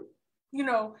produce fruit, you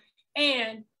know,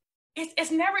 and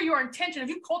it's never your intention. If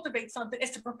you cultivate something,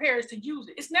 it's to prepare, it's to use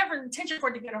it. It's never an intention for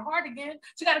it to get hard again.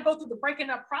 So you got to go through the breaking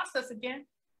up process again.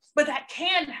 But that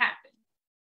can happen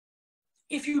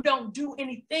if you don't do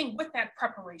anything with that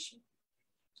preparation.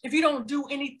 If you don't do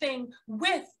anything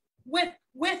with where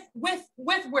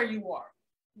you are,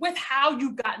 with how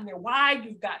you've gotten there, why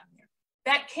you've gotten there.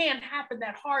 That can happen,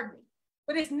 that hardening.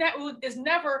 But it's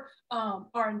never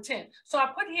our intent. So I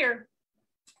put here,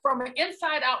 from an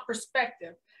inside out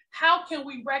perspective, how can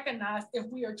we recognize if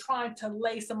we are trying to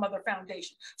lay some other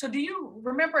foundation? So do you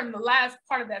remember in the last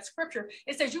part of that scripture,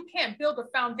 it says you can't build a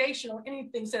foundation on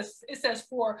anything. It says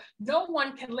for no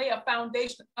one can lay a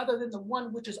foundation other than the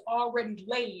one which is already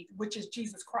laid, which is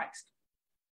Jesus Christ.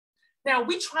 Now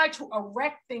we try to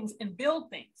erect things and build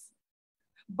things,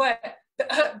 but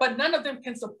none of them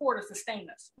can support or sustain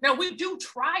us. Now we do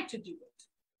try to do it,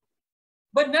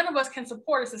 but none of us can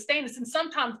support or sustain us. And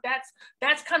sometimes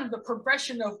that's kind of the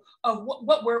progression of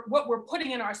what we're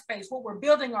putting in our space, what we're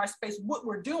building our space, what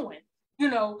we're doing, you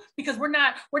know, because we're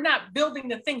not building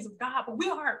the things of God, but we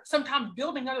are sometimes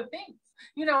building other things,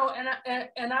 you know,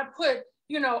 and I put,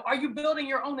 you know, are you building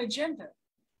your own agenda?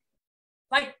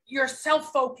 Like you're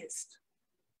self-focused,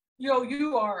 you know,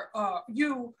 you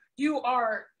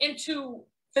are into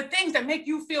the things that make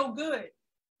you feel good.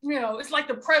 You know, it's like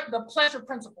the pleasure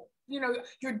principle. You know,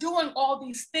 you're doing all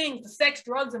these things, the sex,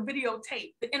 drugs, and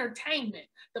videotape, the entertainment,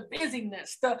 the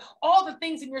busyness, all the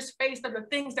things in your space that are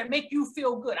things that make you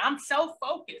feel good. I'm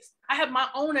self-focused. I have my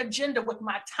own agenda with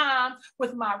my time,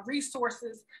 with my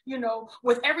resources, you know,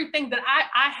 with everything that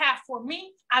I have for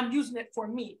me. I'm using it for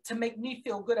me to make me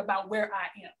feel good about where I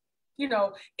am. You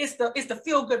know, it's the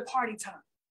feel good party time.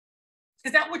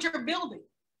 Is that what you're building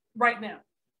right now?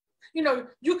 You know,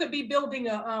 you could be building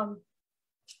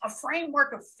a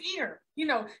framework of fear. You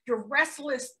know, you're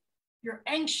restless, you're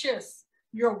anxious,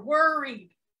 you're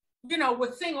worried, you know,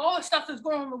 with seeing all the stuff that's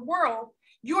going on in the world.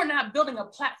 you are not building a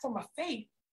platform of faith.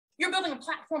 You're building a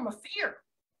platform of fear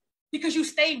because you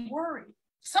stayed worried.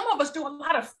 Some of us do a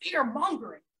lot of fear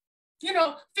mongering. You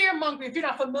know, fear mongering, if you're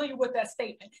not familiar with that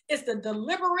statement, it's the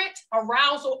deliberate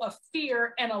arousal of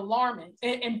fear and alarming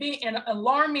and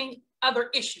alarming other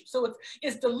issues. So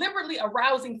it's deliberately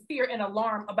arousing fear and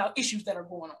alarm about issues that are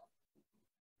going on.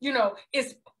 You know,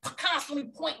 it's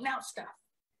constantly pointing out stuff.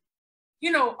 You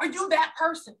know, are you that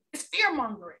person? It's fear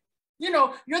mongering. You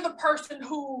know, you're the person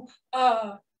who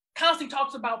constantly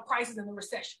talks about prices in the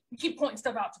recession. You keep pointing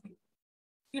stuff out to people.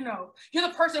 You know, you're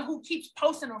the person who keeps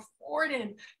posting or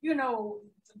forwarding, you know,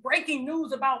 breaking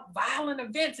news about violent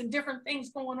events and different things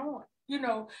going on. You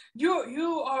know,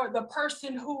 you are the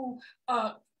person who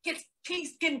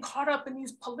keeps getting caught up in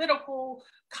these political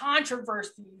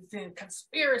controversies and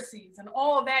conspiracies and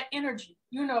all that energy,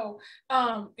 you know,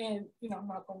 and, you know, I'm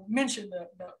not going to mention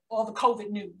all the COVID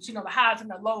news, you know, the highs and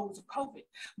the lows of COVID,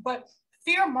 but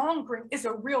fear mongering is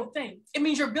a real thing. It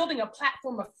means you're building a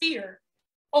platform of fear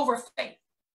over faith.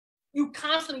 You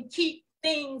constantly keep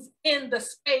things in the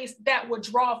space that would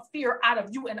draw fear out of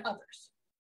you and others.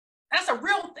 That's a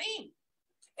real thing.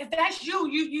 If that's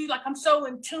you like, I'm so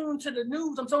in tune to the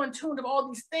news, I'm so in tune to all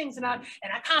these things, and I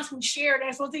constantly share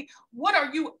that. So what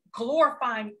are you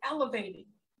glorifying, elevating?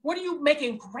 What are you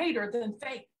making greater than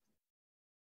faith?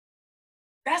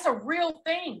 That's a real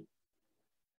thing.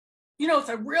 You know, it's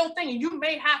a real thing, and you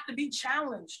may have to be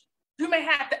challenged. You may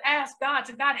have to ask God,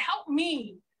 help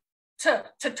me to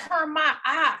turn my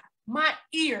eye, my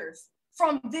ears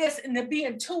from this and to be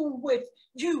in tune with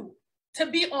you, to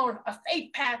be on a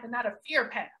faith path and not a fear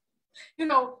path. You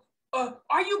know,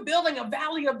 are you building a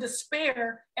valley of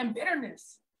despair and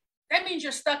bitterness? That means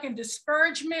you're stuck in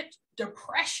discouragement,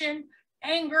 depression,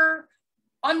 anger,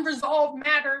 unresolved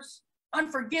matters,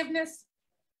 unforgiveness.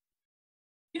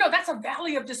 You know, that's a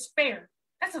valley of despair.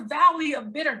 That's a valley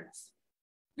of bitterness.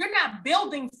 You're not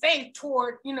building faith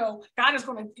toward, you know, God is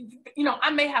going to, you know, I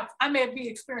may be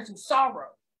experiencing sorrow,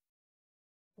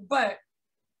 but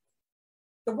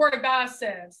the word of God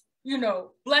says, you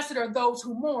know, blessed are those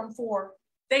who mourn, for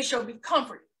they shall be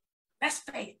comforted. That's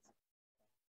faith.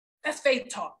 That's faith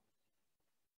talk.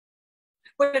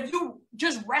 But if you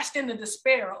just rest in the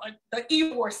despair, like the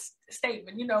Eeyore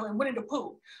statement, you know, and Winnie the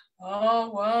Pooh, oh,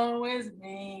 woe is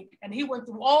me. And he went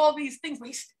through all these things, but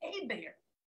he stayed there.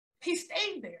 He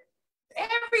stayed there.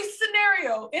 Every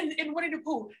scenario in Winnie the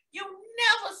Pooh, you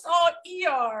never saw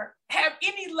Eeyore have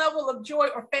any level of joy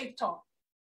or faith talk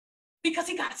because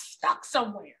he got stuck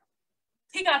somewhere.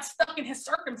 He got stuck in his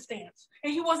circumstance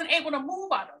and he wasn't able to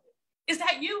move out of it. Is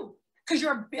that you? Because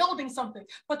you're building something.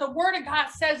 But the word of God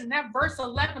says in that verse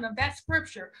 11 of that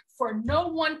scripture, for no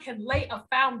one can lay a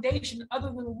foundation other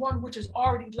than the one which is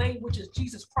already laid, which is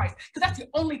Jesus Christ. Because that's the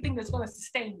only thing that's going to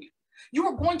sustain you. You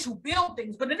are going to build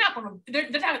things, but they're not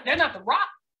the rock.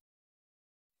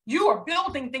 You are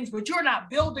building things, but you're not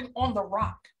building on the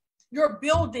rock. You're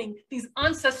building these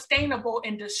unsustainable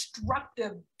and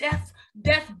destructive,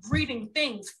 death-breeding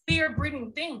things,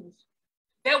 fear-breeding things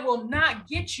that will not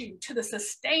get you to the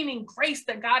sustaining grace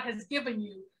that God has given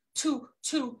you to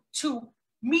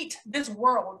meet this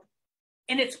world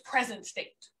in its present state.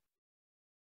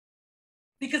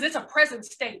 Because it's a present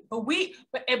state, but we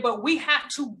have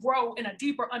to grow in a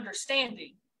deeper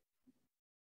understanding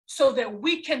so that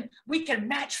we can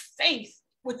match faith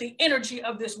with the energy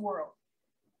of this world.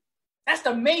 That's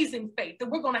the amazing faith, that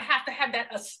we're going to have that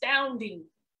astounding,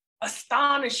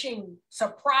 astonishing,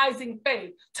 surprising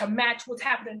faith to match what's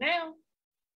happening now.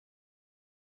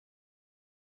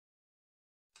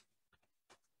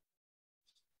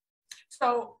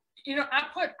 So, you know,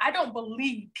 I don't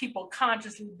believe people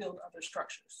consciously build other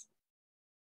structures.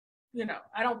 You know,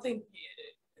 I don't think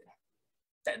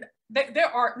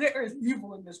there is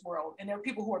evil in this world, and there are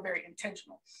people who are very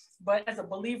intentional. But as a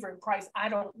believer in Christ, I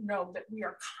don't know that we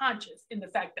are conscious in the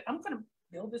fact that I'm going to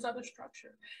build this other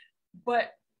structure.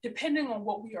 But depending on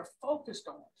what we are focused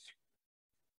on,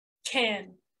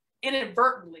 can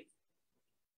inadvertently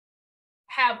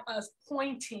have us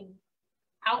pointing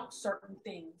out certain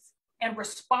things and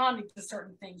responding to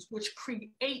certain things, which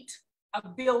create a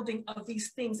building of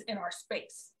these things in our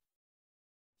space.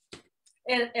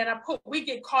 And we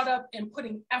get caught up in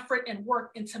putting effort and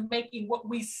work into making what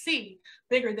we see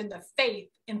bigger than the faith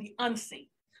in the unseen.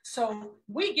 So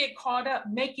we get caught up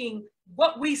making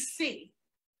what we see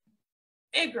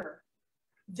bigger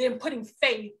than putting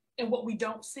faith in what we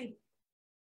don't see.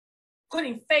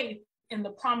 Putting faith in the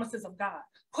promises of God,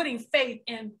 putting faith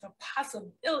in the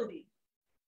possibility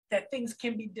that things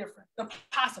can be different, the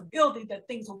possibility that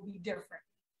things will be different.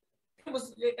 It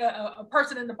was a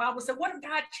person in the Bible said, what if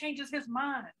God changes his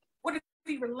mind? What if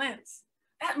he relents?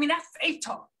 I mean, that's faith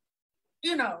talk.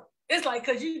 You know, it's like,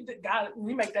 because God, when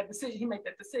you make that decision, he make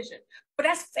that decision. But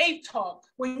that's faith talk.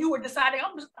 When you were deciding,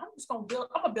 I'm just going to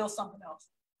build something else.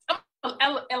 I'm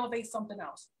going to elevate something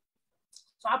else.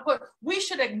 So I put, we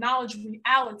should acknowledge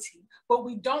reality, but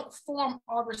we don't form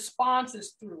our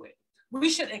responses through it. We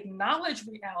should acknowledge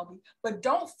reality, but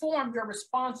don't form your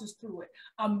responses through it.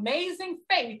 Amazing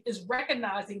faith is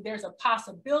recognizing there's a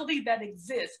possibility that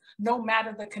exists no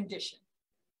matter the condition.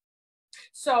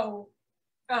 So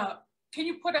can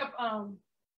you put up, hold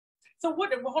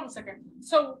on a second.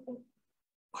 So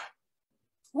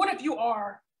what if you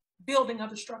are building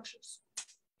other structures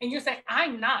and you're saying,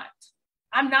 I'm not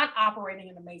operating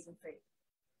in amazing faith.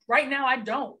 Right now, I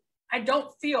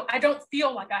don't feel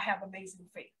like I have amazing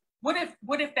faith. What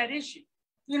if that is you?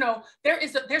 You know,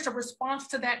 there's a response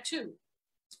to that too.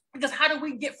 Because how do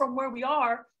we get from where we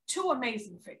are to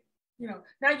amazing faith? You know,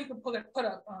 now you can put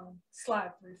up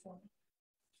slide 3 for me.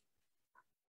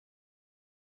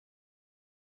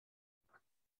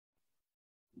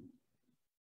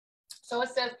 So it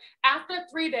says, after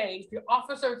 3 days, the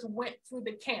officers went through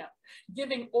the camp,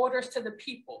 giving orders to the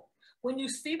people. When you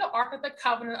see the Ark of the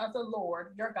Covenant of the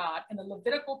Lord, your God, and the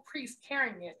Levitical priest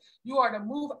carrying it, you are to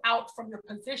move out from your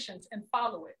positions and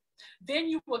follow it. Then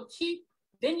you will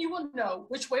know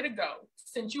which way to go,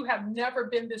 since you have never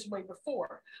been this way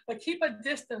before. But keep a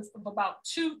distance of about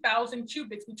 2,000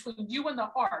 cubits between you and the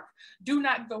Ark. Do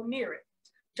not go near it.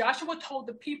 Joshua told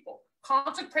the people,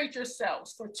 consecrate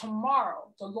yourselves, for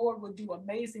tomorrow the Lord will do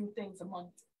amazing things among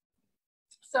you.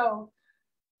 So,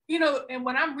 you know, and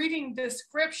when I'm reading this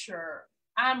scripture,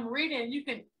 I'm reading, you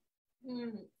can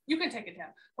take it down.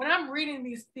 When I'm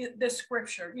reading this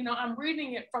scripture, you know, I'm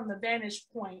reading it from the vantage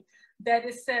point that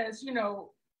it says, you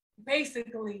know,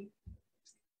 basically,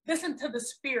 listen to the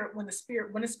Spirit when the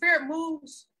Spirit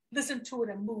moves, listen to it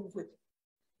and move with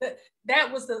it.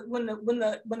 That was when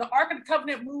the Ark of the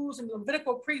Covenant moves and the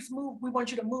Levitical priests move, we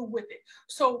want you to move with it.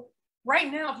 So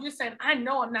right now, if you're saying, I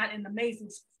know I'm not in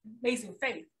amazing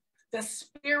faith, the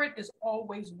Spirit is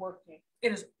always working.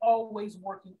 It is always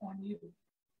working on you.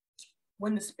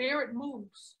 When the Spirit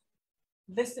moves,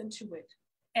 listen to it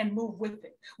and move with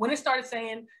it. When it started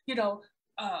saying, you know,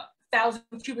 1,000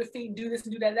 cubic feet and do this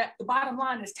and do that, the bottom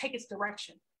line is take its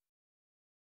direction.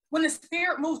 When the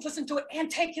Spirit moves, listen to it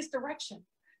and take his direction.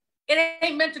 It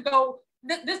ain't meant to go,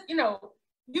 you know,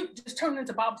 you just turn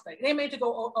into bobsleigh. It ain't meant to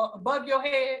go above your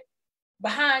head,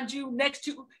 behind you, next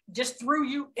to you, just through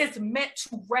you. It's meant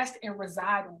to rest and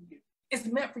reside on you. It's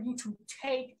meant for you to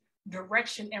take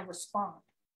direction and respond.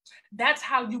 That's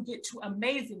how you get to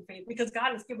amazing faith, because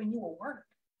God has given you a word.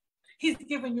 He's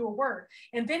given you a word.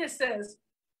 And then it says,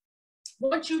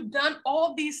 once you've done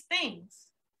all these things,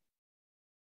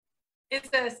 it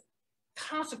says,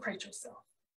 consecrate yourself.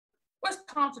 What's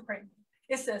consecrating?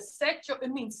 It says,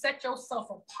 it means set yourself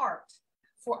apart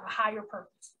for a higher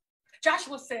purpose.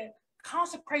 Joshua said,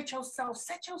 consecrate yourself,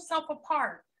 set yourself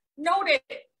apart. Know that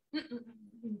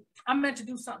I'm meant to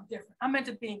do something different. I'm meant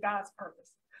to be in God's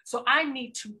purpose. So I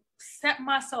need to set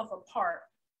myself apart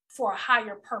for a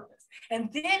higher purpose. And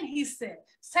then he said,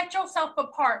 set yourself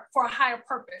apart for a higher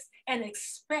purpose and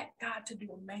expect God to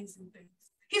do amazing things.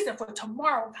 He said, for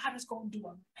tomorrow, God is going to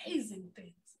do amazing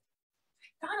things.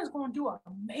 God is going to do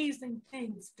amazing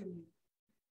things through you.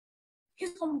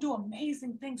 He's going to do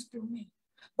amazing things through me.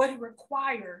 But it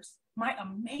requires my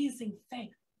amazing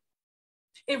faith.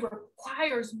 It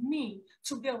requires me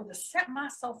to be able to set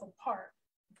myself apart.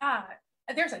 God,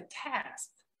 there's a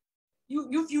task.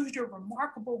 You've used your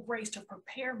remarkable grace to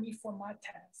prepare me for my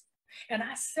task. And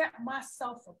I set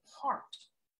myself apart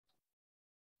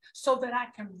so that I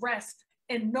can rest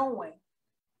in knowing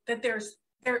that there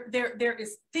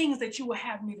is things that you will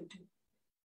have me to do.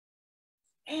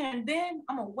 And then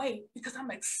I'm gonna wait because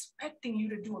I'm expecting you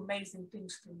to do amazing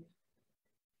things for me.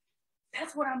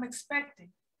 That's what I'm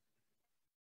expecting.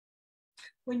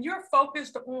 When you're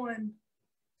focused on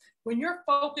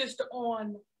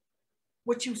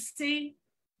what you see,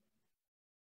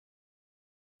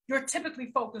 you're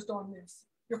typically focused on this.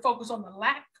 You're focused on the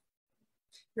lack.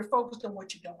 You're focused on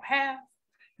what you don't have.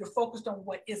 You're focused on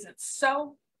what isn't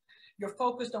so. You're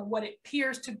focused on what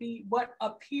appears to be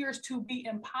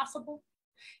impossible.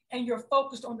 And you're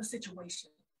focused on the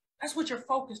situation. That's what you're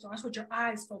focused on. That's what your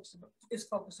eyes is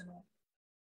focusing on.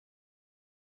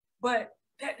 But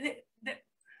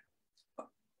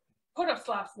put up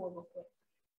slide 4 real quick.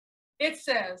 It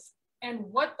says, and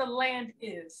what the land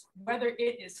is, whether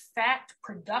it is fat,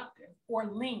 productive,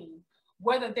 or lean,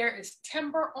 whether there is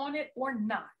timber on it or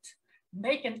not,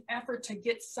 make an effort to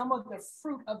get some of the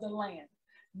fruit of the land.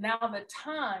 Now the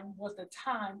time was the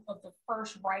time of the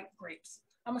first ripe grapes.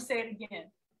 I'm going to say it again.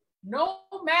 No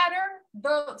matter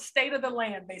the state of the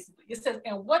land, basically. It says,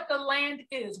 and what the land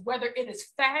is, whether it is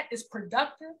fat, is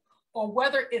productive, or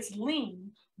whether it's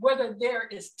lean, whether there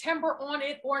is timber on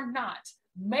it or not,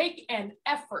 make an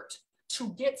effort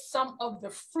to get some of the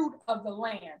fruit of the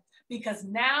land, because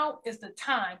now is the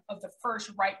time of the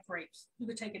first ripe grapes. You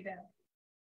could take it down.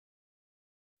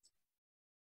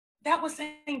 That was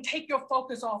saying, take your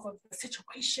focus off of the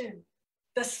situation,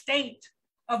 the state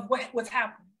of what's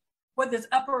happening, whether it's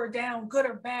up or down, good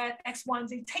or bad, X, Y, and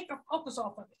Z. Take your focus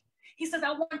off of it. He says,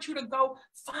 I want you to go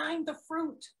find the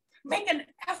fruit. Make an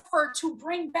effort to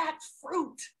bring back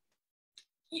fruit.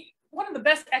 One of the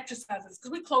best exercises,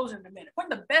 because we close in a minute,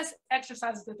 one of the best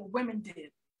exercises that the women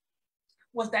did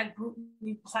was that group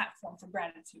platform for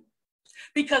gratitude,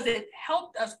 because it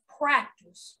helped us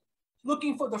practice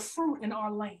looking for the fruit in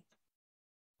our land.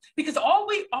 Because all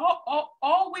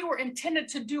we were intended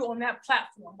to do on that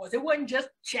platform was, it wasn't just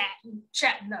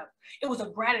chatting up. It was a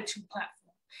gratitude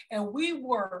platform. And we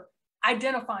were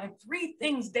identifying 3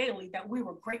 things daily that we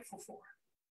were grateful for.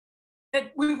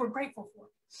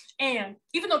 And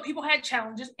even though people had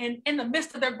challenges, and in the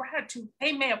midst of their gratitude,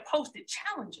 they may have posted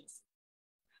challenges,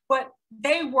 but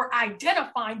they were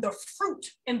identifying the fruit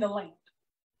in the land.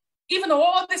 Even though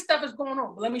all this stuff is going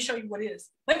on, but let me show you what it is.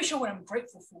 Let me show you what I'm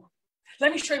grateful for.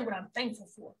 Let me show you what I'm thankful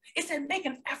for. It said, make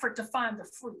an effort to find the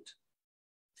fruit.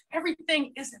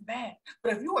 Everything isn't bad,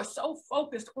 but if you are so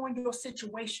focused on your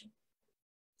situation,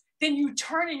 then you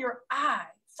turn your eye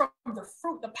from the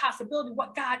fruit, the possibility,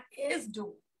 what God is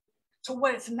doing, to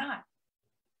what it's not.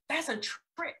 That's a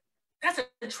trick. That's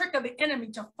a trick of the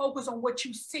enemy, to focus on what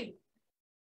you see.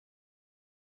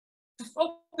 To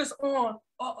focus on,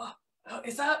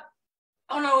 it's up.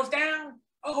 Oh no, it's down.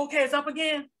 Oh, okay, it's up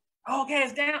again. Oh, okay,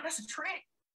 it's down. That's a trick.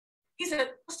 He said,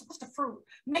 what's the fruit?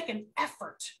 Make an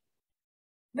effort.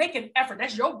 Make an effort.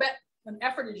 That's your best. An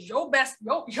effort is your best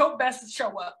to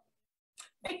show up.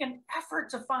 Make an effort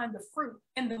to find the fruit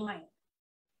in the land,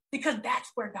 because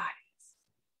that's where God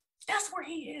is. That's where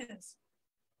he is.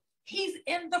 He's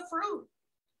in the fruit.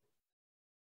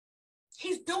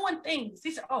 He's doing things.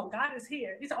 He said, oh, God is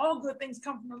here. These are all good things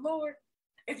come from the Lord.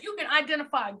 If you can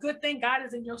identify a good thing, God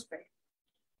is in your space.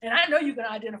 And I know you can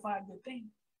identify a good thing.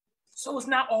 So it's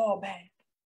not all bad.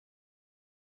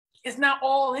 It's not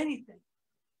all anything.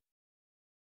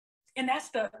 And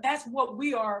that's what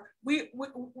we are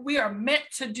meant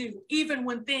to do, even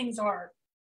when things are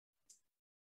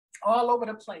all over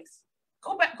the place.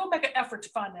 Go back an effort to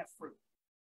find that fruit.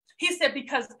 He said,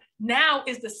 because now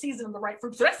is the season of the right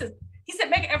fruit. So that's it. He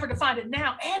said, make an effort to find it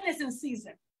now, and it's in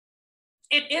season.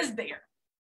 It is there.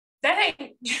 That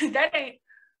ain't,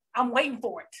 I'm waiting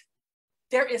for it.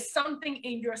 There is something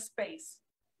in your space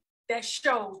that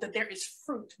shows that there is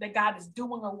fruit, that God is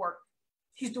doing a work.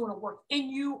 He's doing a work in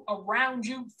you, around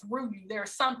you, through you.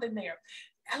 There's something there.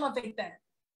 Elevate that.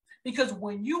 Because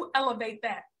when you elevate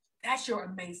that, that's your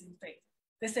amazing faith.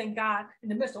 They're saying, God, in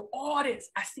the midst of all this,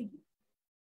 I see you.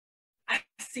 I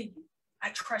see you. I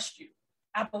trust you.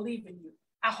 I believe in you.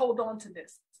 I hold on to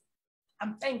this.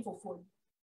 I'm thankful for you.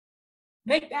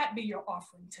 Make that be your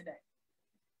offering today.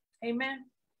 Amen.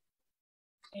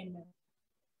 Amen.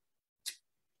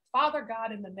 Father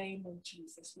God, in the name of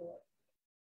Jesus, Lord.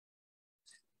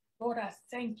 Lord, I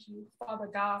thank you, Father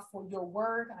God, for your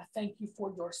word. I thank you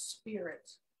for your spirit.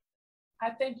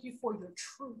 I thank you for your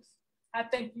truth. I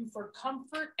thank you for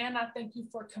comfort, and I thank you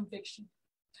for conviction.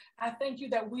 I thank you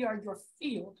that we are your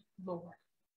field, Lord.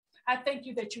 I thank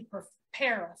you that you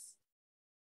prepare us,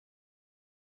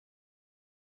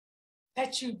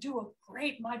 that you do a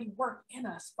great, mighty work in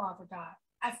us, Father God.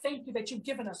 I thank you that you've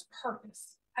given us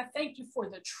purpose. I thank you for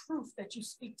the truth that you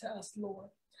speak to us, Lord.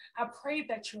 I pray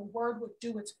that your word would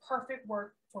do its perfect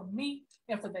work for me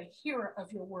and for the hearer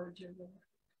of your word, dear Lord.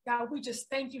 God, we just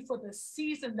thank you for the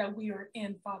season that we are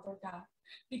in, Father God,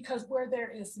 because where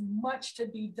there is much to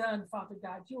be done, Father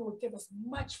God, you will give us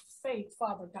much faith,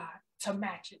 Father God, to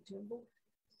match it, dear Lord.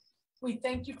 We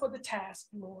thank you for the task,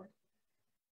 Lord.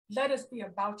 Let us be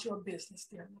about your business,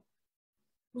 dear Lord.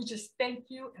 We just thank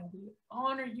you and we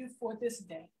honor you for this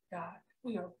day, God.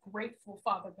 We are grateful,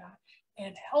 Father God,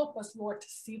 and help us, Lord, to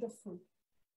see the fruit.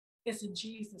 It's in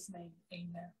Jesus' name,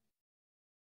 amen.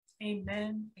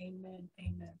 Amen, amen.